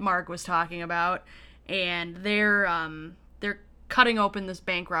that Mark was talking about, and they're cutting open this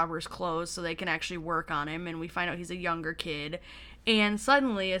bank robber's clothes so they can actually work on him, and we find out he's a younger kid. And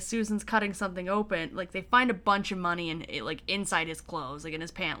suddenly, as Susan's cutting something open, like, they find a bunch of money like inside his clothes, like in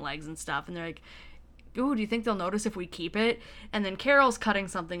his pant legs and stuff, and they're like, ooh, do you think they'll notice if we keep it? And then Carol's cutting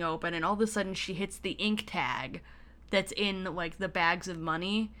something open, and all of a sudden she hits the ink tag that's in, like, the bags of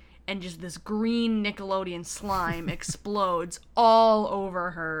money, and just this green Nickelodeon slime explodes all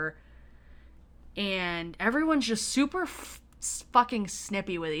over her. And everyone's just super fucking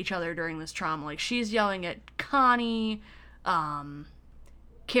snippy with each other during this trauma. Like, she's yelling at Connie,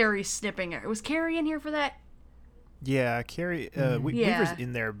 Carrie's snipping her. Was Carrie in here for that? Yeah, Carrie, Weaver's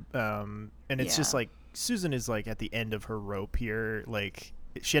in there, and it's just like, Susan is like at the end of her rope here. Like,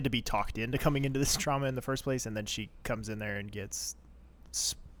 she had to be talked into coming into this trauma in the first place, and then she comes in there and gets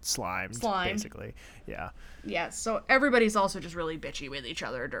slimed, basically. Yeah, so everybody's also just really bitchy with each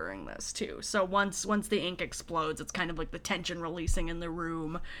other during this too. So once the ink explodes, it's kind of like the tension releasing in the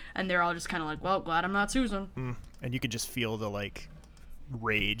room, and they're all just kind of like, well, glad I'm not Susan. And you could just feel the like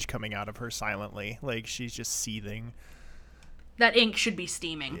rage coming out of her silently. Like, she's just seething. That ink should be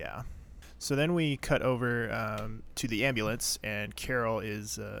steaming. Yeah. So then we cut over to the ambulance, and Carol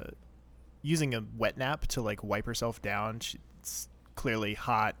is using a wet nap to like wipe herself down. She's clearly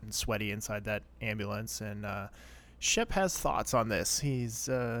hot and sweaty inside that ambulance, and Shep has thoughts on this. He's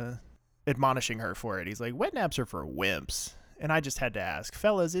admonishing her for it. He's like, wet naps are for wimps. And I just had to ask,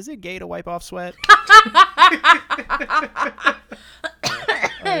 fellas, is it gay to wipe off sweat?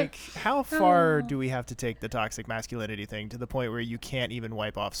 Like, how far do we have to take the toxic masculinity thing to the point where you can't even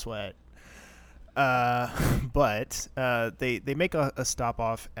wipe off sweat? But they make a stop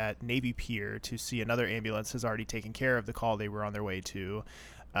off at Navy Pier to see another ambulance has already taken care of the call they were on their way to.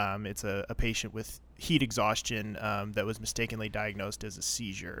 It's a patient with heat exhaustion that was mistakenly diagnosed as a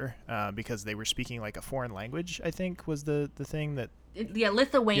seizure because they were speaking like a foreign language, I think was the thing that... Yeah,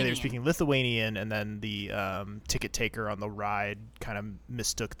 Lithuanian. Yeah, they were speaking Lithuanian, and then the ticket taker on the ride kind of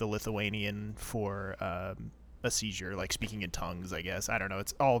mistook the Lithuanian for a seizure, like speaking in tongues, I guess. I don't know.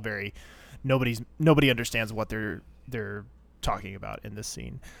 It's all very... Nobody understands what they're talking about in this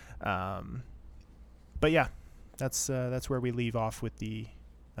scene. But yeah, that's where we leave off with the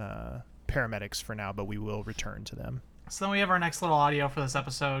paramedics for now, but we will return to them. So then we have our next little audio for this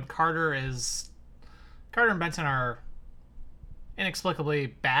episode. Carter and Benton are inexplicably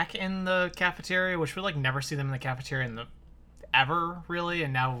back in the cafeteria, which we like never see them in the cafeteria ever really,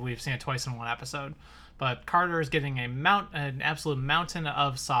 and now we've seen it twice in one episode. But Carter is getting an absolute mountain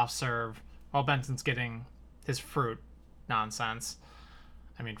of soft serve, while Benton's getting his fruit nonsense.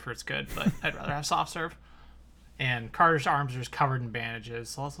 I mean, fruit's good, but I'd rather have soft serve. And Carter's arms are just covered in bandages,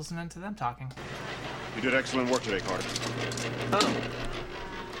 so let's listen in to them talking. You did excellent work today, Carter. Oh.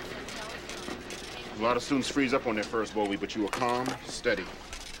 A lot of students freeze up on their first bogey, but you were calm, steady.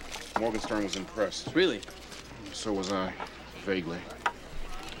 Morgenstern was impressed. Really? So was I, vaguely.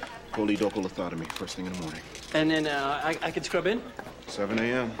 Choledochothotomy, first thing in the morning. And then I could scrub in? 7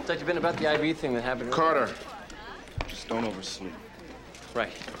 a.m. Thought you'd been about the IV thing that happened. Carter, just don't oversleep.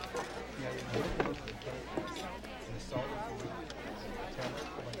 Right.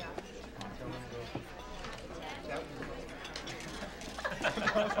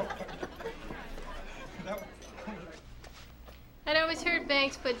 I'd always heard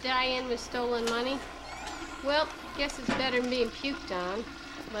banks put dye in with stolen money. Well, guess it's better than being puked on,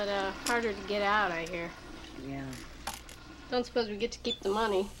 but harder to get out, I hear. Yeah. Don't suppose we get to keep the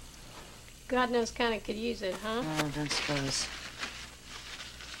money. God knows kind of could use it, huh? Oh, don't suppose.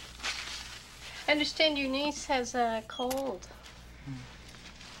 I understand your niece has a cold.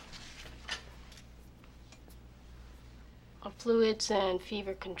 Fluids and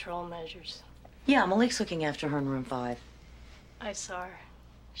fever control measures. Yeah, Malik's looking after her in room 5. I saw her.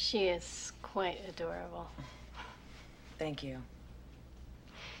 She is quite adorable. Thank you.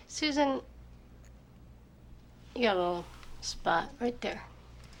 Susan, you got a little spot right there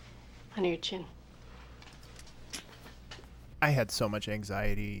under your chin. I had so much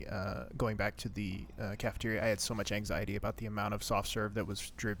anxiety going back to the cafeteria. I had so much anxiety about the amount of soft serve that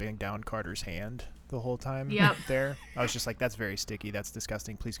was dripping down Carter's hand the whole time. Yep. There. I was just like, that's very sticky. That's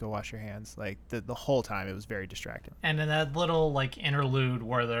disgusting. Please go wash your hands. Like the whole time it was very distracting. And in that little like interlude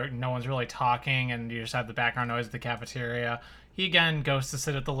where no one's really talking and you just have the background noise of the cafeteria, he again goes to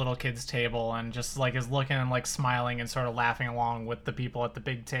sit at the little kids' table and just like is looking and like smiling and sort of laughing along with the people at the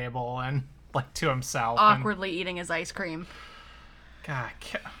big table and like to himself. Awkwardly eating his ice cream. God.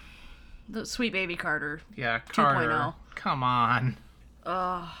 The sweet baby Carter. Yeah, Carter. 2.0. Come on.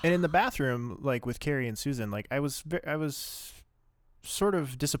 Ugh. And in the bathroom, like with Carrie and Susan, like I was sort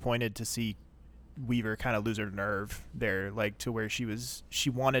of disappointed to see Weaver kind of lose her nerve there, like to where she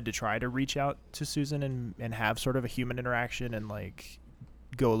wanted to try to reach out to Susan and have sort of a human interaction and like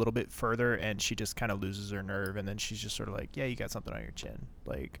go a little bit further, and she just kind of loses her nerve, and then she's just sort of like, yeah, you got something on your chin,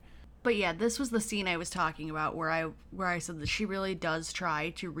 like. But yeah, this was the scene I was talking about where I said that she really does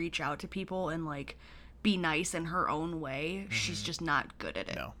try to reach out to people and like be nice in her own way. Mm-hmm. She's just not good at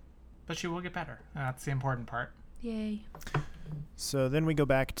it. No. But she will get better. That's the important part. Yay. So then we go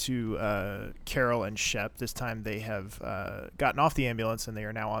back to Carol and Shep. This time they have gotten off the ambulance and they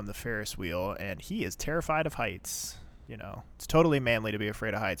are now on the Ferris wheel, and he is terrified of heights. You know, it's totally manly to be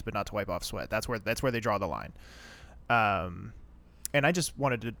afraid of heights, but not to wipe off sweat. That's where they draw the line. And I just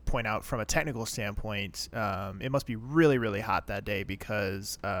wanted to point out from a technical standpoint, it must be really, really hot that day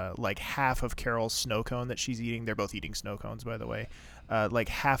because like half of Carol's snow cone that she's eating, they're both eating snow cones, by the way, like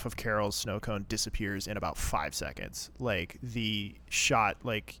half of Carol's snow cone disappears in about 5 seconds. Like the shot,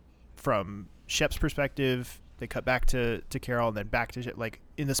 like from Shep's perspective, they cut back to Carol and then back to Shep. Like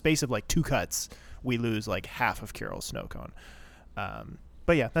in the space of like 2 cuts, we lose like half of Carol's snow cone.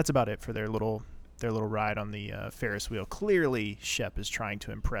 But yeah, that's about it for their little ride on the Ferris wheel. Clearly, Shep is trying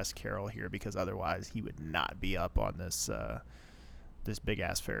to impress Carol here, because otherwise he would not be up on this this big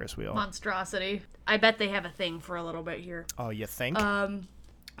ass Ferris wheel. Monstrosity. I bet they have a thing for a little bit here. Oh, you think?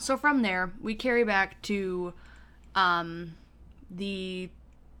 So from there, we carry back to the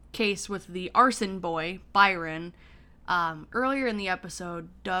case with the arson boy, Byron. Earlier in the episode,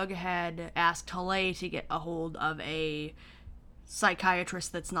 Doug had asked Haley to get a hold of a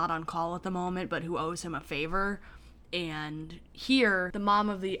psychiatrist that's not on call at the moment, but who owes him a favor. And here, the mom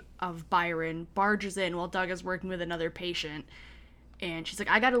of Byron barges in while Doug is working with another patient. And she's like,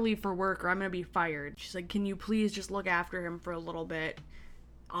 I gotta leave for work or I'm gonna be fired. She's like, can you please just look after him for a little bit?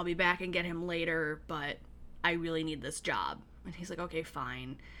 I'll be back and get him later, but I really need this job. And he's like, okay,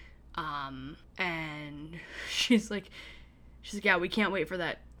 fine. And she's like, yeah, we can't wait for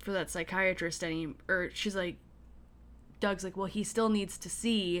that psychiatrist she's like, Doug's like, well, he still needs to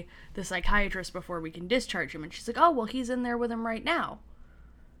see the psychiatrist before we can discharge him. And she's like, oh, well, he's in there with him right now.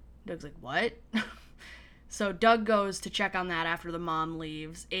 Doug's like, what? So Doug goes to check on that after the mom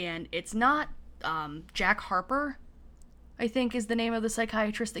leaves, and it's not Jack Harper, I think is the name of the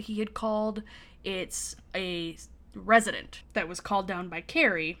psychiatrist that he had called. It's a resident that was called down by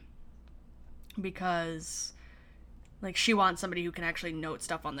Carrie because, like, she wants somebody who can actually note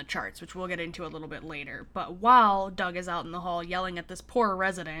stuff on the charts, which we'll get into a little bit later. But while Doug is out in the hall yelling at this poor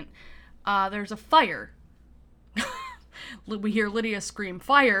resident, there's a fire. We hear Lydia scream,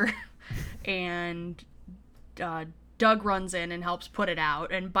 fire, and Doug runs in and helps put it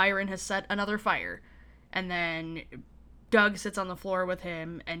out, and Byron has set another fire. And then Doug sits on the floor with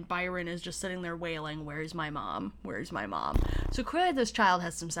him, and Byron is just sitting there wailing, where's my mom? Where's my mom? So clearly this child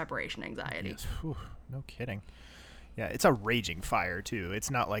has some separation anxiety. Yes. Whew, no kidding. Yeah, it's a raging fire, too. It's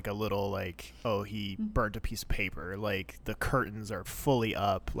not like a little, like, oh, he burnt a piece of paper. Like, the curtains are fully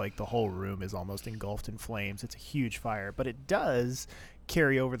up. Like, the whole room is almost engulfed in flames. It's a huge fire. But it does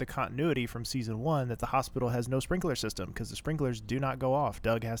carry over the continuity from season 1 that the hospital has no sprinkler system, because the sprinklers do not go off.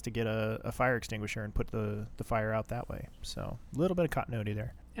 Doug has to get a fire extinguisher and put the fire out that way. So, a little bit of continuity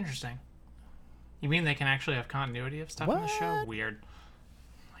there. Interesting. You mean they can actually have continuity of stuff in the show? Weird.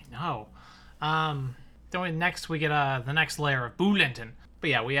 I know. Then next we get the next layer of Boo Linton. But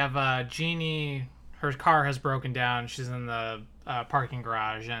yeah, we have Jeannie. Her car has broken down. She's in the parking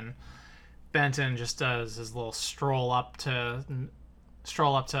garage, and Benton just does his little stroll up to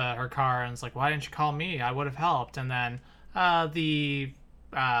her car and is like, "Why didn't you call me? I would have helped." And then the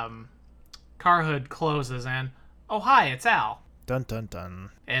car hood closes, and oh hi, it's Al. Dun dun dun.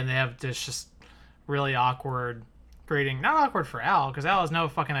 And they have this just really awkward greeting. Not awkward for Al, because Al has no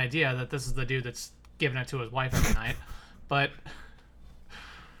fucking idea that this is the dude that's giving it to his wife every night, but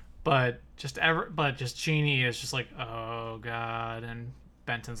just Jeannie is just like, oh god, and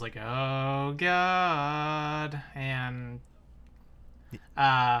Benton's like, oh god, and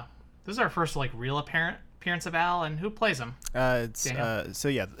this is our first like real appearance of Al, and who plays him? So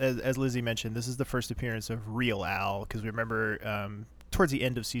yeah, as Lizzie mentioned, this is the first appearance of real Al, because we remember towards the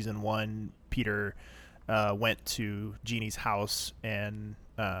end of season 1, Peter went to Jeannie's house and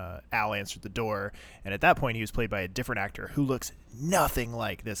Al answered the door, and at that point he was played by a different actor who looks nothing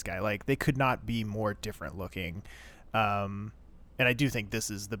like this guy. Like, they could not be more different looking, and I do think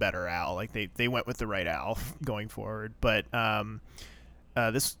this is the better Al. Like, they went with the right Al going forward. But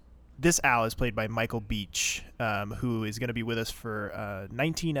this Al is played by Michael Beach, who is going to be with us for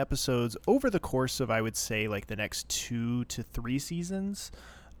 19 episodes over the course of, I would say, like the next 2 to 3 seasons.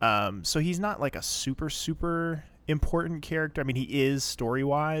 So he's not like a super important character. I mean, he is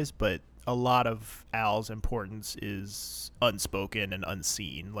story-wise, but a lot of Al's importance is unspoken and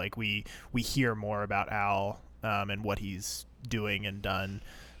unseen. Like, we hear more about Al and what he's doing and done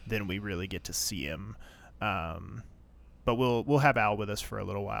than we really get to see him. But we'll have Al with us for a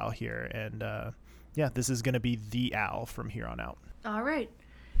little while here, and yeah, this is going to be the Al from here on out. All right.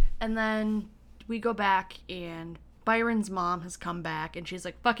 And then we go back, and Byron's mom has come back, and she's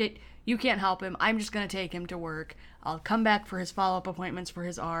like, fuck it, you can't help him. I'm just going to take him to work. I'll come back for his follow-up appointments for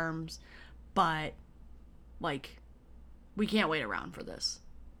his arms, but, like, we can't wait around for this.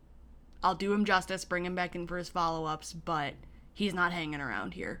 I'll do him justice, bring him back in for his follow-ups, but he's not hanging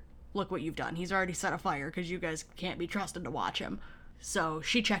around here. Look what you've done. He's already set a fire because you guys can't be trusted to watch him. So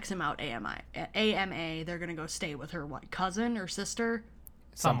she checks him out AMA. They're going to go stay with her, what, cousin or sister?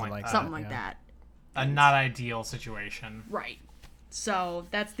 Something like that. A not ideal situation. Right. So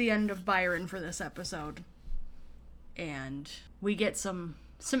that's the end of Byron for this episode. And we get some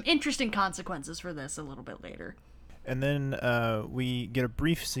interesting consequences for this a little bit later. And then we get a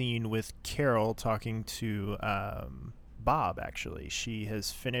brief scene with Carol talking to Bob, actually. She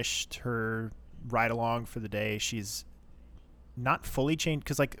has finished her ride along for the day. She's not fully changed,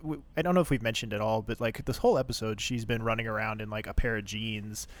 because like I don't know if we've mentioned it all, but like this whole episode she's been running around in like a pair of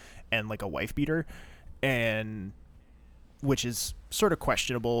jeans and like a wife beater, and which is sort of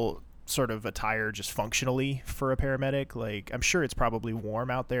questionable sort of attire just functionally for a paramedic. Like I'm sure it's probably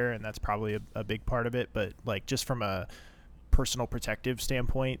warm out there and that's probably a big part of it, but like just from a personal protective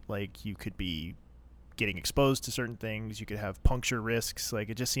standpoint, like you could be getting exposed to certain things, you could have puncture risks. Like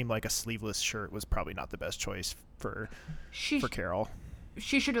it just seemed like a sleeveless shirt was probably not the best choice for Carol.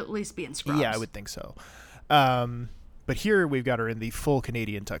 She should at least be in scrubs. Yeah, I would think so. But here we've got her in the full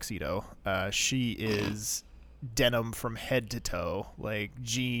Canadian tuxedo. She is denim from head to toe, like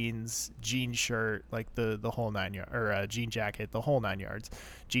jeans, jean shirt, like the whole 9 yards, or jean jacket, the whole 9 yards.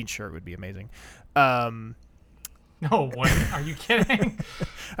 Jean shirt would be amazing. No, what? Are you kidding?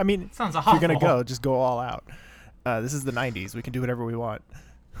 I mean, sounds awful. If you're gonna just go all out. This is the 90s. We can do whatever we want.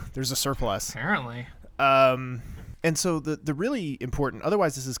 There's a surplus. Apparently. And so the really important,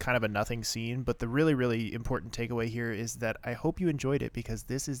 otherwise this is kind of a nothing scene, but the really, really important takeaway here is that I hope you enjoyed it, because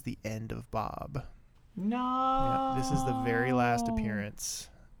this is the end of Bob. No. Yeah, this is the very last appearance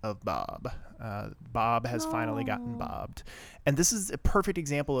of Bob. Bob has finally gotten bobbed. And this is a perfect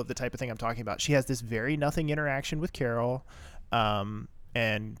example of the type of thing I'm talking about. She has this very nothing interaction with Carol,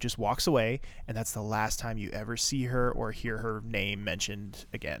 and just walks away, and that's the last time you ever see her or hear her name mentioned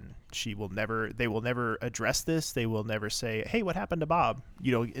again. They will never address this. They will never say, hey, what happened to Bob?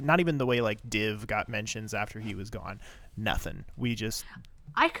 You know, not even the way like Div got mentions after he was gone. Nothing.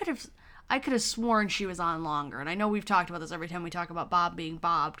 I could have sworn she was on longer, and I know we've talked about this every time we talk about Bob being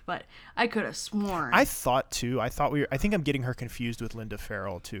bobbed, but I could have sworn. I thought too. I think I'm getting her confused with Linda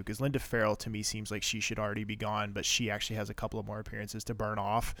Farrell too, because Linda Farrell to me seems like she should already be gone, but she actually has a couple of more appearances to burn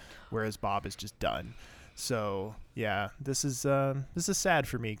off, whereas Bob is just done. So yeah, this is sad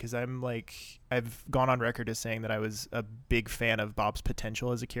for me, because I've gone on record as saying that I was a big fan of Bob's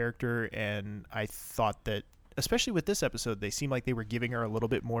potential as a character, and I thought that, especially with this episode, they seemed like they were giving her a little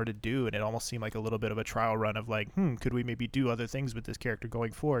bit more to do, and it almost seemed like a little bit of a trial run of like, could we maybe do other things with this character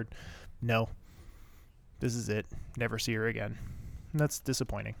going forward? No. This is it. Never see her again. And that's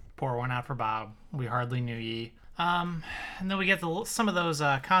disappointing. Pour one out for Bob. We hardly knew ye. And then we get some of those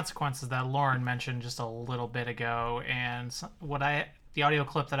consequences that Lauren mentioned just a little bit ago, and the audio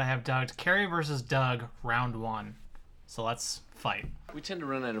clip that I have dug, Carrie versus Doug, round 1. So let's fight. We tend to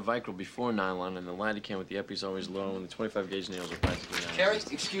run out of Vicryl before nylon, and the Lidocaine with the epi's always low, and the 25-gauge nails are practically nylon. Carrie,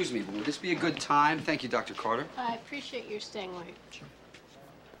 excuse me, but would this be a good time? Thank you, Dr. Carter. I appreciate your staying late. Sure.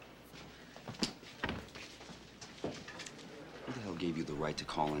 Who the hell gave you the right to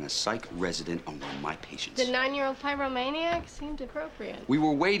call in a psych resident on one of my patients? The 9-year-old pyromaniac seemed appropriate. We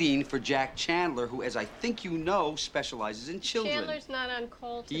were waiting for Jack Chandler, who, as I think you know, specializes in children. Chandler's not on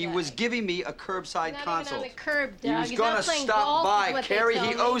call today. He was giving me a curbside not consult. Even on the curb, Doug. He was going to stop by. Carrie,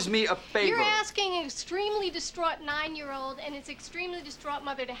 he owes me a favor. You're asking an extremely distraught 9-year-old and his extremely distraught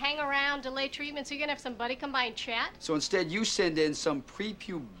mother to hang around, delay treatment, so you're going to have somebody come by and chat? So instead, you send in some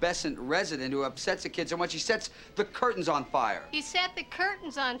prepubescent resident who upsets a kid so much he sets the curtains on fire. He set the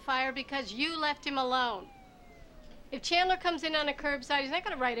curtains on fire because you left him alone. If Chandler comes in on a curbside, he's not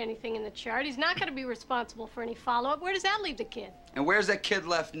going to write anything in the chart. He's not going to be responsible for any follow-up. Where does that leave the kid? And where's that kid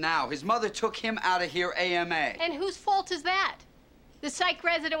left now? His mother took him out of here AMA. And whose fault is that? The psych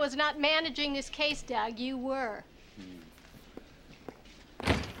resident was not managing this case, Doug. You were.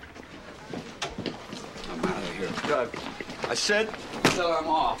 I'm out of here. Doug, I said that I'm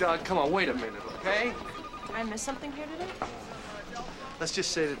off. Doug, come on, wait a minute, okay? Did I miss something here today? Let's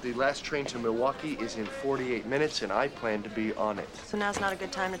just say that the last train to Milwaukee is in 48 minutes, and I plan to be on it. So now's not a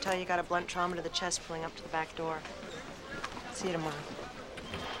good time to tell you got a blunt trauma to the chest pulling up to the back door. See you tomorrow.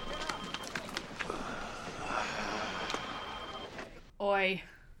 Oi.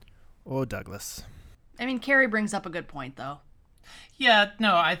 Oh, Douglas. I mean, Carrie brings up a good point, though. Yeah,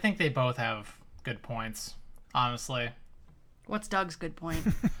 no, I think they both have good points, honestly. What's Doug's good point?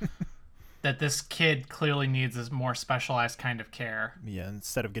 That this kid clearly needs a more specialized kind of care. Yeah,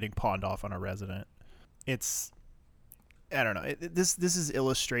 instead of getting pawned off on a resident. It's, I don't know. This is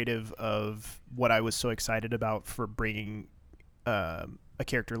illustrative of what I was so excited about for bringing a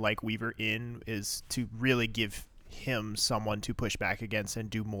character like Weaver in, is to really give him someone to push back against and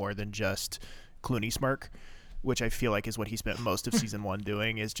do more than just Clooney smirk, which I feel like is what he spent most of season 1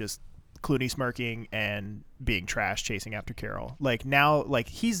 doing, is just Clooney smirking and being trash chasing after Carol. Like now, like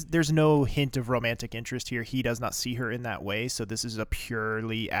there's no hint of romantic interest here. He does not see her in that way. So this is a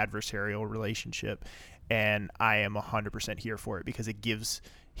purely adversarial relationship. And I am 100% here for it, because it gives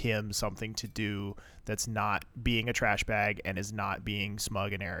him something to do that's not being a trash bag and is not being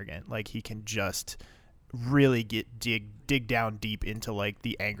smug and arrogant. Like, he can just really dig down deep into like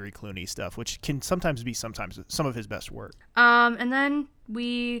the angry Clooney stuff, which can sometimes be some of his best work. And then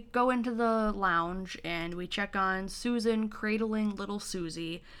we go into the lounge and we check on Susan cradling little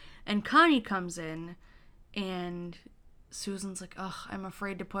Susie, and Connie comes in, and Susan's like, "Ugh, I'm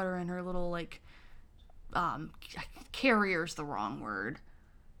afraid to put her in her little like carrier's the wrong word.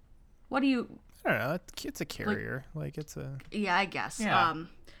 What do you? I don't know. It's a carrier. Like it's a. Yeah, I guess. Yeah.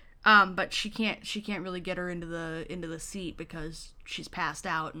 But she can't really get her into the seat because she's passed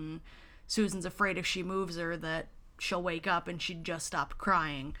out, and Susan's afraid if she moves her that she'll wake up and she'd just stop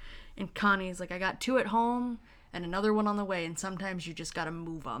crying. And Connie's like, I got 2 at home and another one on the way, and sometimes you just gotta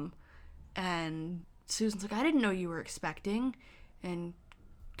move them. And Susan's like, I didn't know you were expecting. And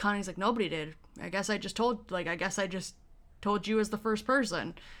Connie's like, nobody did. I guess I just told you as the first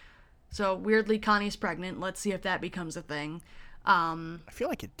person. So weirdly, Connie's pregnant. Let's see if that becomes a thing. I feel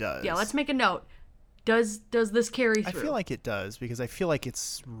like it does. Yeah, let's make a note. Does this carry through? I feel like it does, because I feel like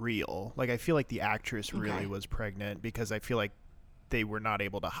it's real. Like, I feel like the actress really was pregnant, because I feel like they were not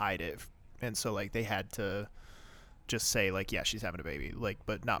able to hide it, and so like they had to just say like, yeah, she's having a baby, like,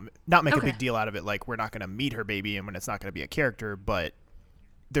 but not make a big deal out of it. Like, we're not going to meet her baby, and when it's not going to be a character, but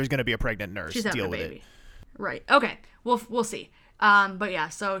there's going to be a pregnant nurse. She's having deal a with baby. it. Right. Okay. We'll see. But yeah,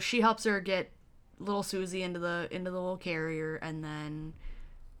 so she helps her get little Susie into the little carrier, and then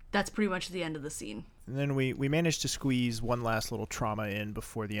that's pretty much the end of the scene. And then we managed to squeeze one last little trauma in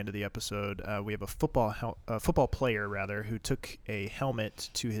before the end of the episode. We have a football player rather, who took a helmet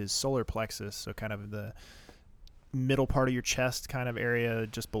to his solar plexus, so kind of the middle part of your chest kind of area,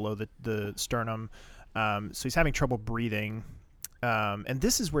 just below the sternum. So he's having trouble breathing. And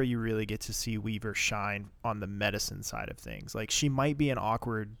this is where you really get to see Weaver shine on the medicine side of things. Like, she might be an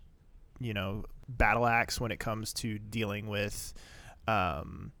awkward, battle axe when it comes to dealing with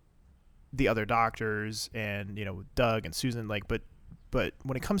the other doctors and Doug and Susan, like, but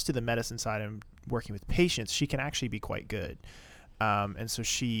when it comes to the medicine side and working with patients, she can actually be quite good. And so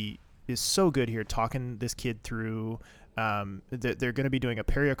she is so good here talking this kid through. They're going to be doing a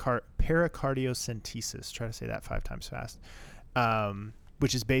pericardiocentesis. Try to say that 5 times fast.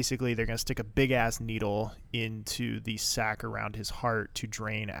 Which is basically they're going to stick a big ass needle into the sac around his heart to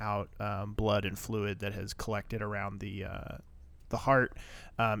drain out blood and fluid that has collected around the heart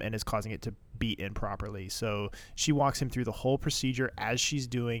and is causing it to beat improperly. So she walks him through the whole procedure as she's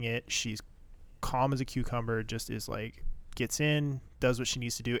doing it. She's calm as a cucumber, just is like, gets in, does what she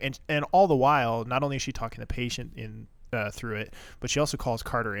needs to do, and all the while, not only is she talking the patient in through it, but she also calls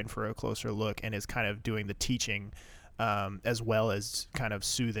Carter in for a closer look and is kind of doing the teaching. As well as kind of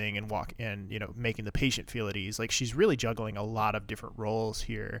soothing and making the patient feel at ease. Like, she's really juggling a lot of different roles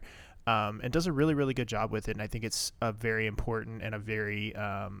here, and does a really, really good job with it. And I think it's a very important and a very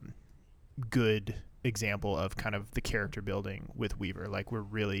good example of kind of the character building with Weaver. Like, we're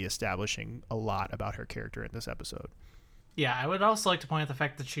really establishing a lot about her character in this episode. Yeah, I would also like to point out the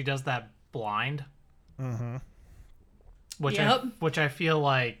fact that she does that blind. Mm-hmm. Which I feel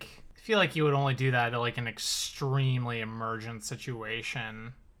like you would only do that in like an extremely emergent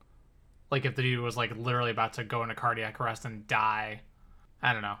situation. Like if the dude was like literally about to go into cardiac arrest and die.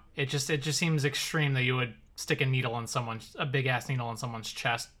 I don't know. It just seems extreme that you would stick a big ass needle in someone's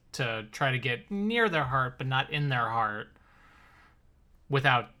chest to try to get near their heart but not in their heart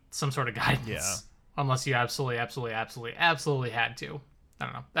without some sort of guidance. Yeah. Unless you absolutely had to. I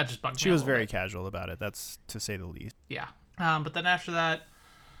don't know. That just bugged me. She was very casual about it. That's to say the least. Yeah. But then after that,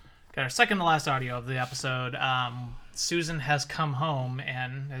 got our second to last audio of the episode. Susan has come home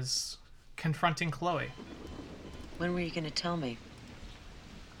and is confronting Chloe. When were you going to tell me?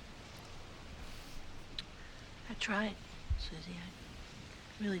 I tried, Susie.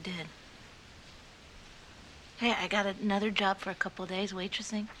 I really did. Hey, I got another job for a couple of days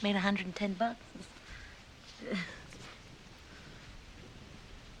waitressing. Made $110.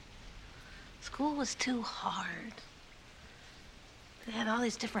 School was too hard. They had all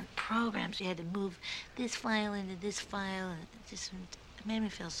these different programs. You had to move this file into this file, and it made me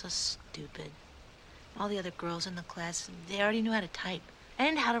feel so stupid. All the other girls in the class, they already knew how to type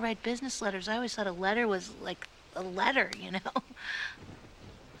and how to write business letters. I always thought a letter was like a letter, They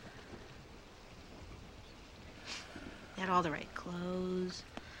had all the right clothes.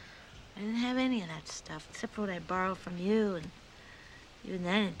 I didn't have any of that stuff, except for what I borrowed from you, and even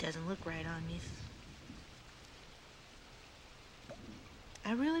then it doesn't look right on me.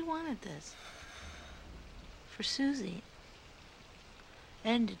 I really wanted this. For Susie.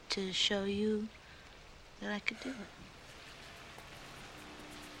 And to show you that I could do it.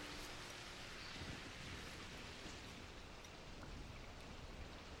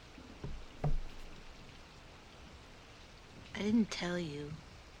 didn't tell you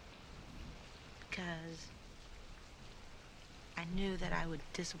because I knew that I would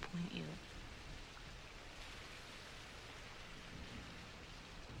disappoint you.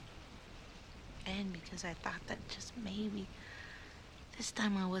 And because I thought that just maybe this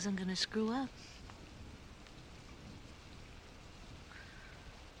time I wasn't gonna screw up.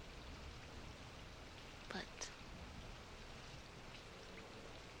 But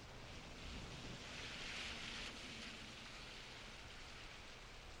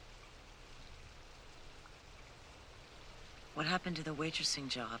What happened to the waitressing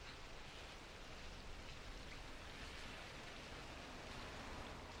job?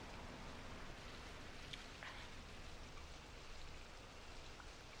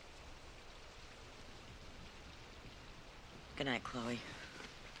 Good night, Chloe.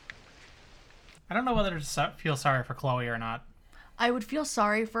 I don't know whether to feel sorry for Chloe or not. I would feel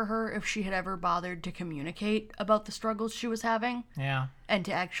sorry for her if she had ever bothered to communicate about the struggles she was having. Yeah. And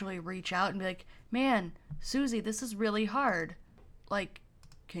to actually reach out and be like, man, Susie, this is really hard. Like,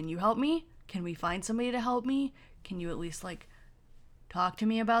 can you help me? Can we find somebody to help me? Can you at least, like, talk to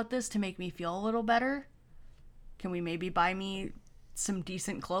me about this to make me feel a little better? Can we maybe buy me some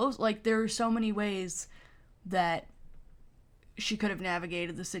decent clothes? Like, there are so many ways that she could have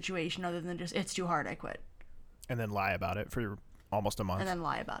navigated the situation other than just, it's too hard, I quit. And then lie about it for almost a month. And then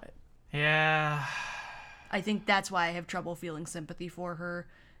lie about it. Yeah. I think that's why I have trouble feeling sympathy for her.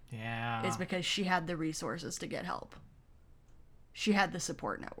 Yeah. Is because she had the resources to get help. She had the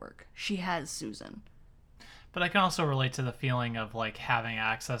support network. She has Susan. But I can also relate to the feeling of, like, having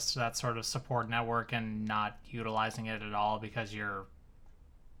access to that sort of support network and not utilizing it at all because you're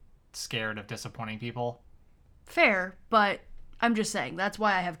scared of disappointing people. Fair, but I'm just saying, that's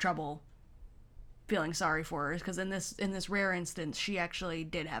why I have trouble feeling sorry for her, is because in this rare instance, she actually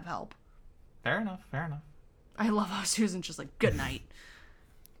did have help. Fair enough, fair enough. I love how Susan's just like, good night.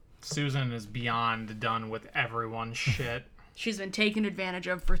 Susan is beyond done with everyone's shit. She's been taken advantage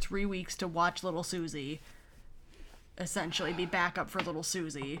of for 3 weeks to watch little Susie. Essentially be backup for little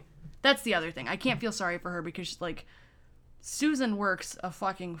Susie. That's the other thing. I can't feel sorry for her because, like, Susan works a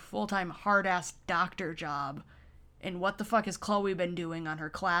fucking full-time hard-ass doctor job. And what the fuck has Chloe been doing on her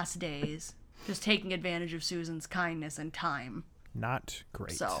class days? Just taking advantage of Susan's kindness and time. Not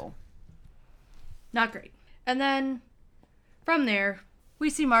great. So, not great. And then, from there, we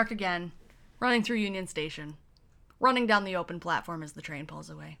see Mark again, running through Union Station. Running down the open platform as the train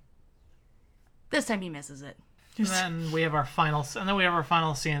pulls away. This time he misses it. And then we have our final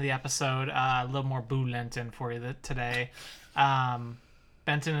scene of the episode. A little more Boo Linton for you today.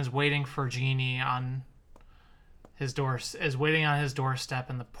 Benton is waiting for Jeannie on his doorstep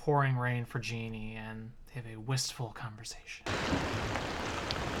in the pouring rain for Jeannie, and they have a wistful conversation.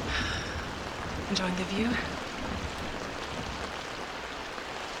 Enjoying the view?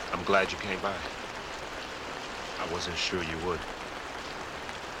 I'm glad you came by. I wasn't sure you would.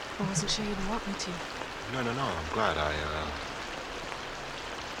 I wasn't sure you'd want me to. No, I'm glad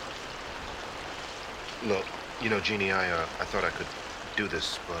Look, you know, Jeannie, I thought I could do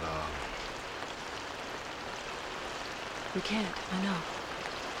this, but, We can't, I know.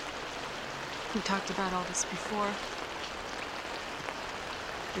 We talked about all this before.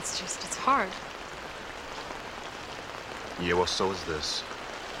 It's hard. Yeah, well, so is this.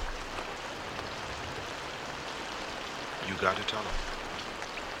 You gotta tell him.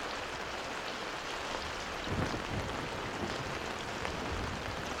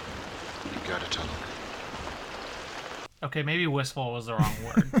 You gotta tell him. Okay, maybe wistful was the wrong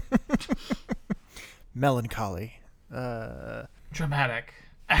word. Melancholy. Dramatic.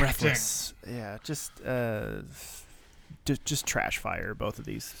 Breathless. Yeah, just trash fire, both of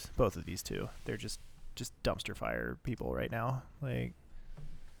these two. They're just dumpster fire people right now. Like,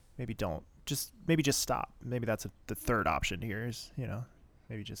 maybe just stop. Maybe that's the third option here is, you know,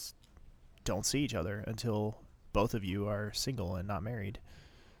 maybe just don't see each other until both of you are single and not married.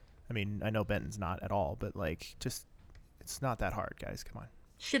 I mean, I know Benton's not at all, but, like, just, it's not that hard, guys. Come on.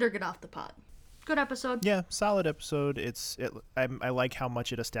 Shit or get off the pot. Good episode. Yeah, solid episode. I like how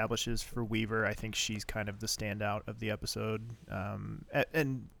much it establishes for Weaver. I think she's kind of the standout of the episode,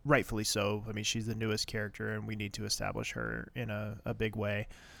 and rightfully so. I mean, she's the newest character, and we need to establish her in a big way.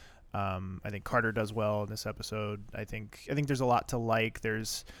 I think Carter does well in this episode. I think there's a lot to like.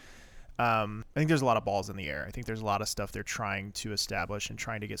 I think there's a lot of balls in the air. I think there's a lot of stuff they're trying to establish and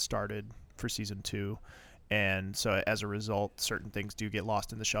trying to get started for season 2, and so as a result, certain things do get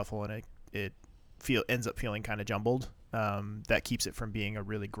lost in the shuffle, and it ends up feeling kind of jumbled. That keeps it from being a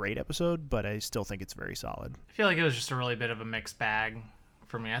really great episode, but I still think it's very solid. I feel like it was just a really bit of a mixed bag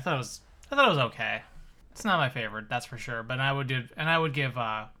for me. I thought it was okay. It's not my favorite, that's for sure. But I would give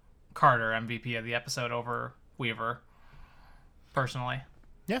Carter MVP of the episode over Weaver, personally.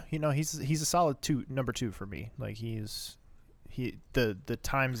 Yeah, he's a solid number 2 for me. Like the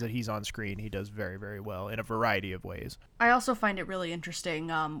times that he's on screen, he does very, very well in a variety of ways. I also find it really interesting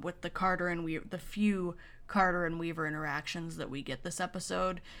with the few Carter and Weaver interactions that we get this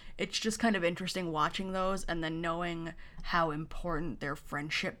episode. It's just kind of interesting watching those and then knowing how important their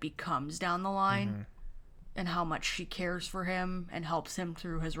friendship becomes down the line, and how much she cares for him and helps him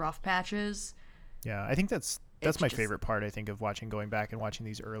through his rough patches. Yeah, I think that's my favorite part, I think, of going back and watching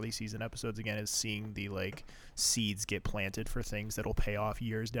these early season episodes again, is seeing the seeds get planted for things that'll pay off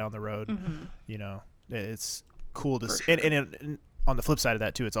years down the road. It's cool to see. Sure. And on the flip side of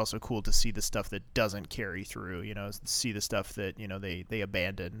that too, it's also cool to see the stuff that doesn't carry through, see the stuff that, they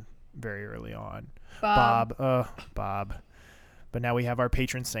abandon very early on. Bob. But now we have our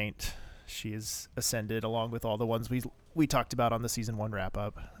patron saint. She is ascended along with all the ones we talked about on the season 1 wrap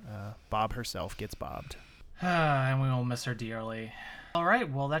up. Bob herself gets bobbed. And we will miss her dearly. All right,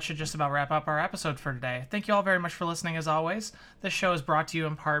 well, that should just about wrap up our episode for today. Thank you all very much for listening, as always. This show is brought to you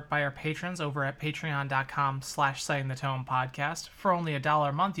in part by our patrons over at patreon.com/settingthetone podcast. For only $1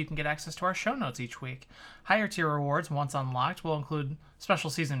 a month, you can get access to our show notes each week. Higher tier rewards, once unlocked, will include special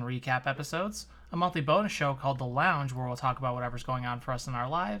season recap episodes, a monthly bonus show called The Lounge, where we'll talk about whatever's going on for us in our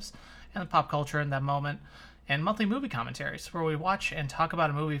lives and the pop culture in that moment, and monthly movie commentaries, where we watch and talk about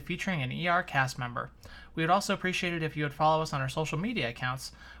a movie featuring an ER cast member. We would also appreciate it if you would follow us on our social media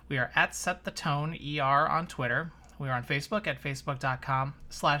accounts. We are at SetTheToneER on Twitter. We are on Facebook at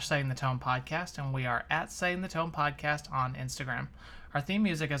facebook.com/SettingTheTonePodcast, and we are at SettingTheTonePodcast on Instagram. Our theme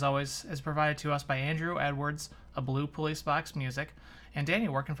music, as always, is provided to us by Andrew Edwards of Blue Police Box Music. And Danny,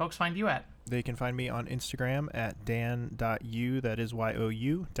 where can folks find you at? They can find me on Instagram at dan.u, that is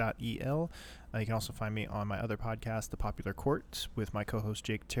YOU.el. You can also find me on my other podcast, The Popular Court, with my co-host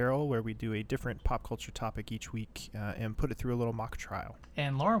Jake Terrell, where we do a different pop culture topic each week and put it through a little mock trial.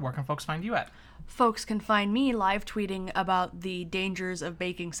 And Laura, where can folks find you at? Folks can find me live tweeting about the dangers of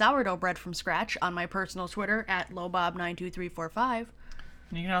baking sourdough bread from scratch on my personal Twitter at lowbob92345.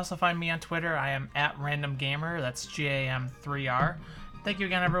 You can also find me on Twitter. I am at randomgamer. That's GAM3R. Thank you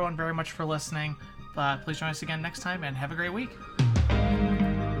again, everyone, very much for listening. Please join us again next time, and have a great week.